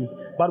it means,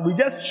 but we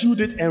just chewed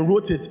it and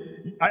wrote it.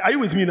 Are you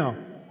with me now?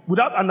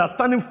 Without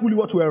understanding fully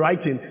what we were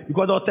writing,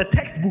 because there was a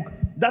textbook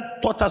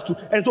that taught us to.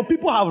 And so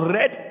people have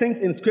read things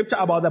in scripture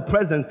about the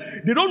presence.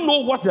 They don't know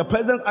what the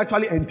presence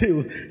actually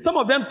entails. Some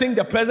of them think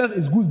the presence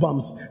is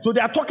goosebumps. So they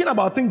are talking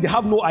about things they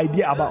have no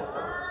idea about.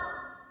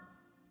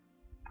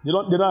 They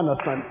don't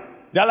understand.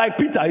 They are like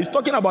Peter. He's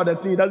talking about the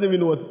thing. He doesn't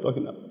even know what he's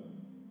talking about.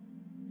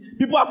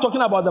 People are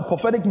talking about the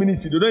prophetic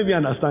ministry. They don't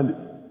even understand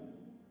it.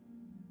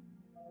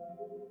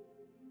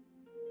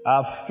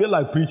 I feel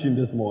like preaching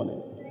this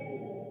morning.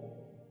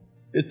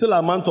 It's still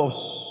a month of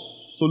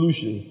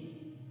solutions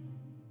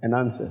and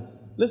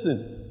answers.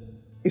 Listen,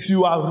 if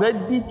you are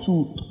ready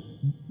to,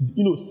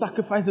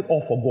 sacrifice it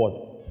all for God,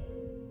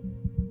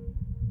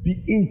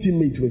 be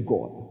intimate with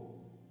God.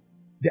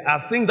 There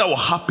are things that will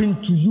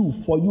happen to you,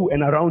 for you,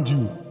 and around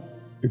you.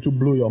 It will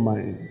blow your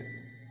mind.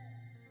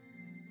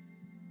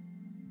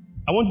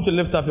 I want you to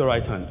lift up your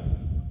right hand.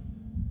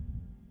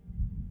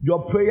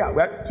 Your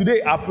prayer,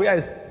 today our prayer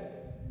is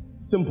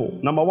simple.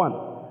 Number one,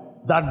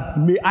 that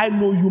may I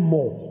know you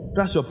more.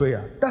 That's your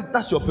prayer.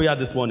 That's your prayer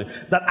this morning.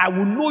 That I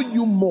will know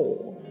you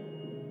more.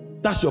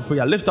 That's your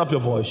prayer. Lift up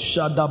your voice.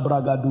 Shada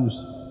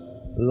bragadus.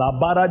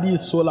 Labaradi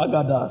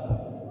solagadas.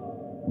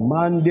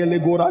 Mandele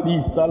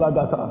goradi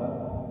salagatas.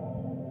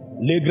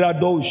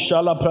 Legrado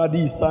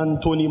shalapradi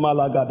santoni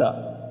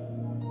malagada.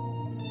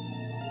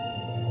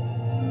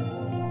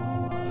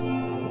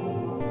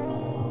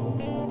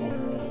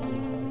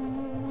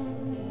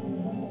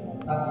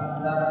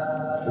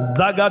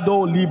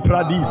 Zagado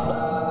lipradisa.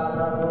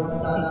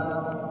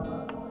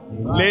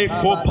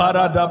 Leko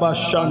paradaba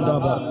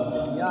shandaba.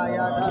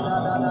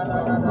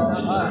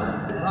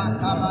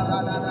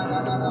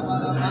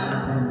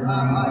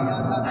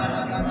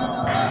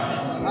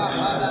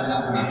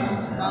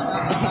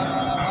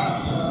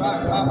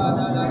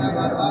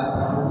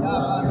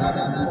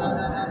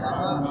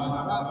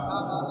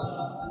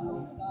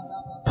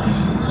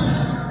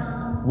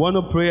 Want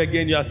to pray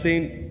again? You are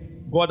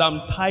saying, God,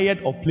 I'm tired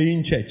of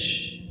playing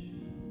church.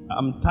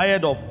 I'm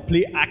tired of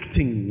play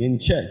acting in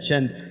church,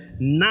 and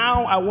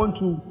now I want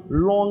to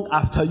long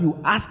after you.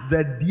 As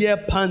the deer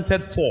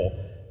panted for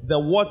the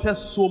water,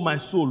 so my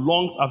soul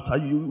longs after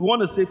you. You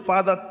want to say,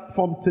 Father,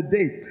 from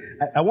today,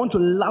 I want to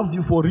love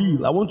you for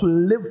real. I want to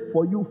live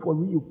for you for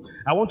real.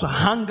 I want to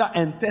hunger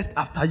and thirst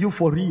after you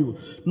for real.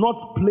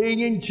 Not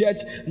playing in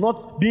church,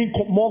 not being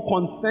more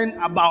concerned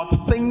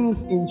about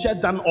things in church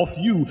than of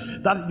you.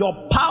 That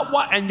your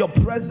power and your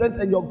presence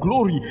and your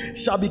glory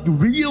shall be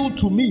real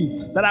to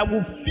me. That I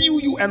will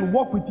feel you and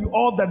walk with you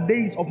all the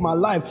days of my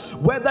life.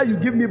 Whether you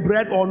give me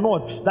bread or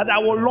not, that I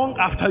will long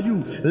after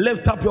you.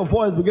 Lift up your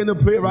voice, begin to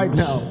pray right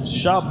now.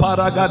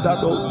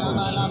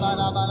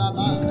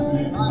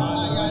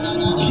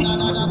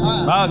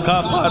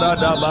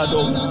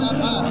 Akaparadabado.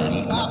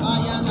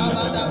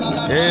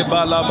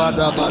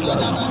 Ebalabadabada.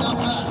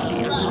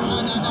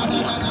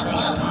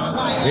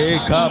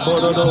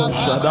 Ekaborodo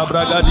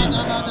shadabragadi.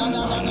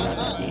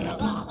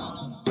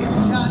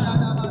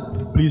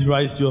 Please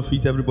rise to your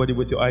feet, everybody,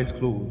 with your eyes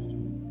closed.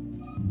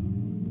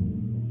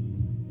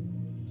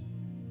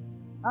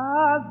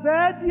 As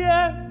the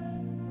deer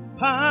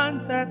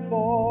panted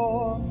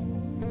for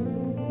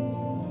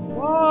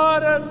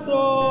water,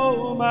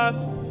 so much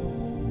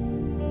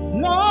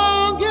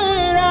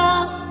longing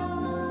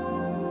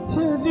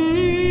after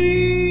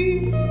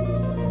thee.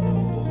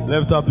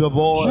 Lift up your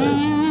voice.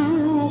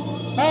 You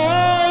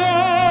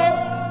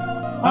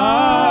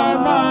are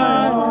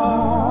my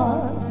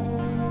heart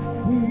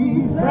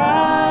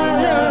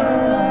desire,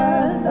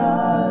 and I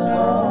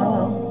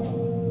long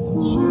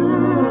to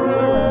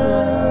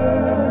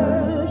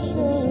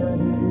worship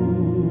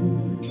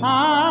you.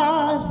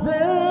 As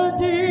the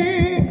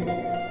deep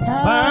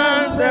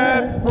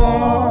panted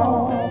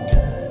for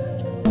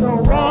the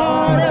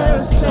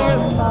water, so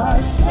my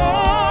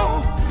soul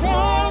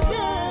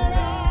longing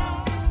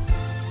after.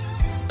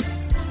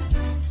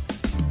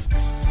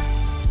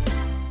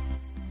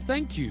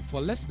 Thank Thank you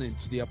for listening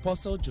to the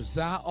Apostle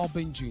Josiah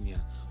Urban Jr.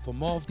 For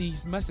more of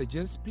these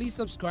messages, please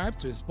subscribe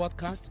to his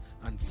podcast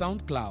and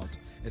SoundCloud.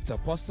 It's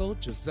Apostle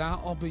Josiah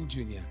Urban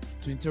Jr.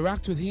 To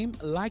interact with him,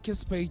 like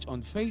his page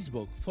on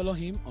Facebook, follow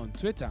him on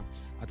Twitter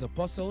at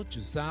Apostle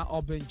Josiah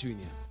Urban Jr.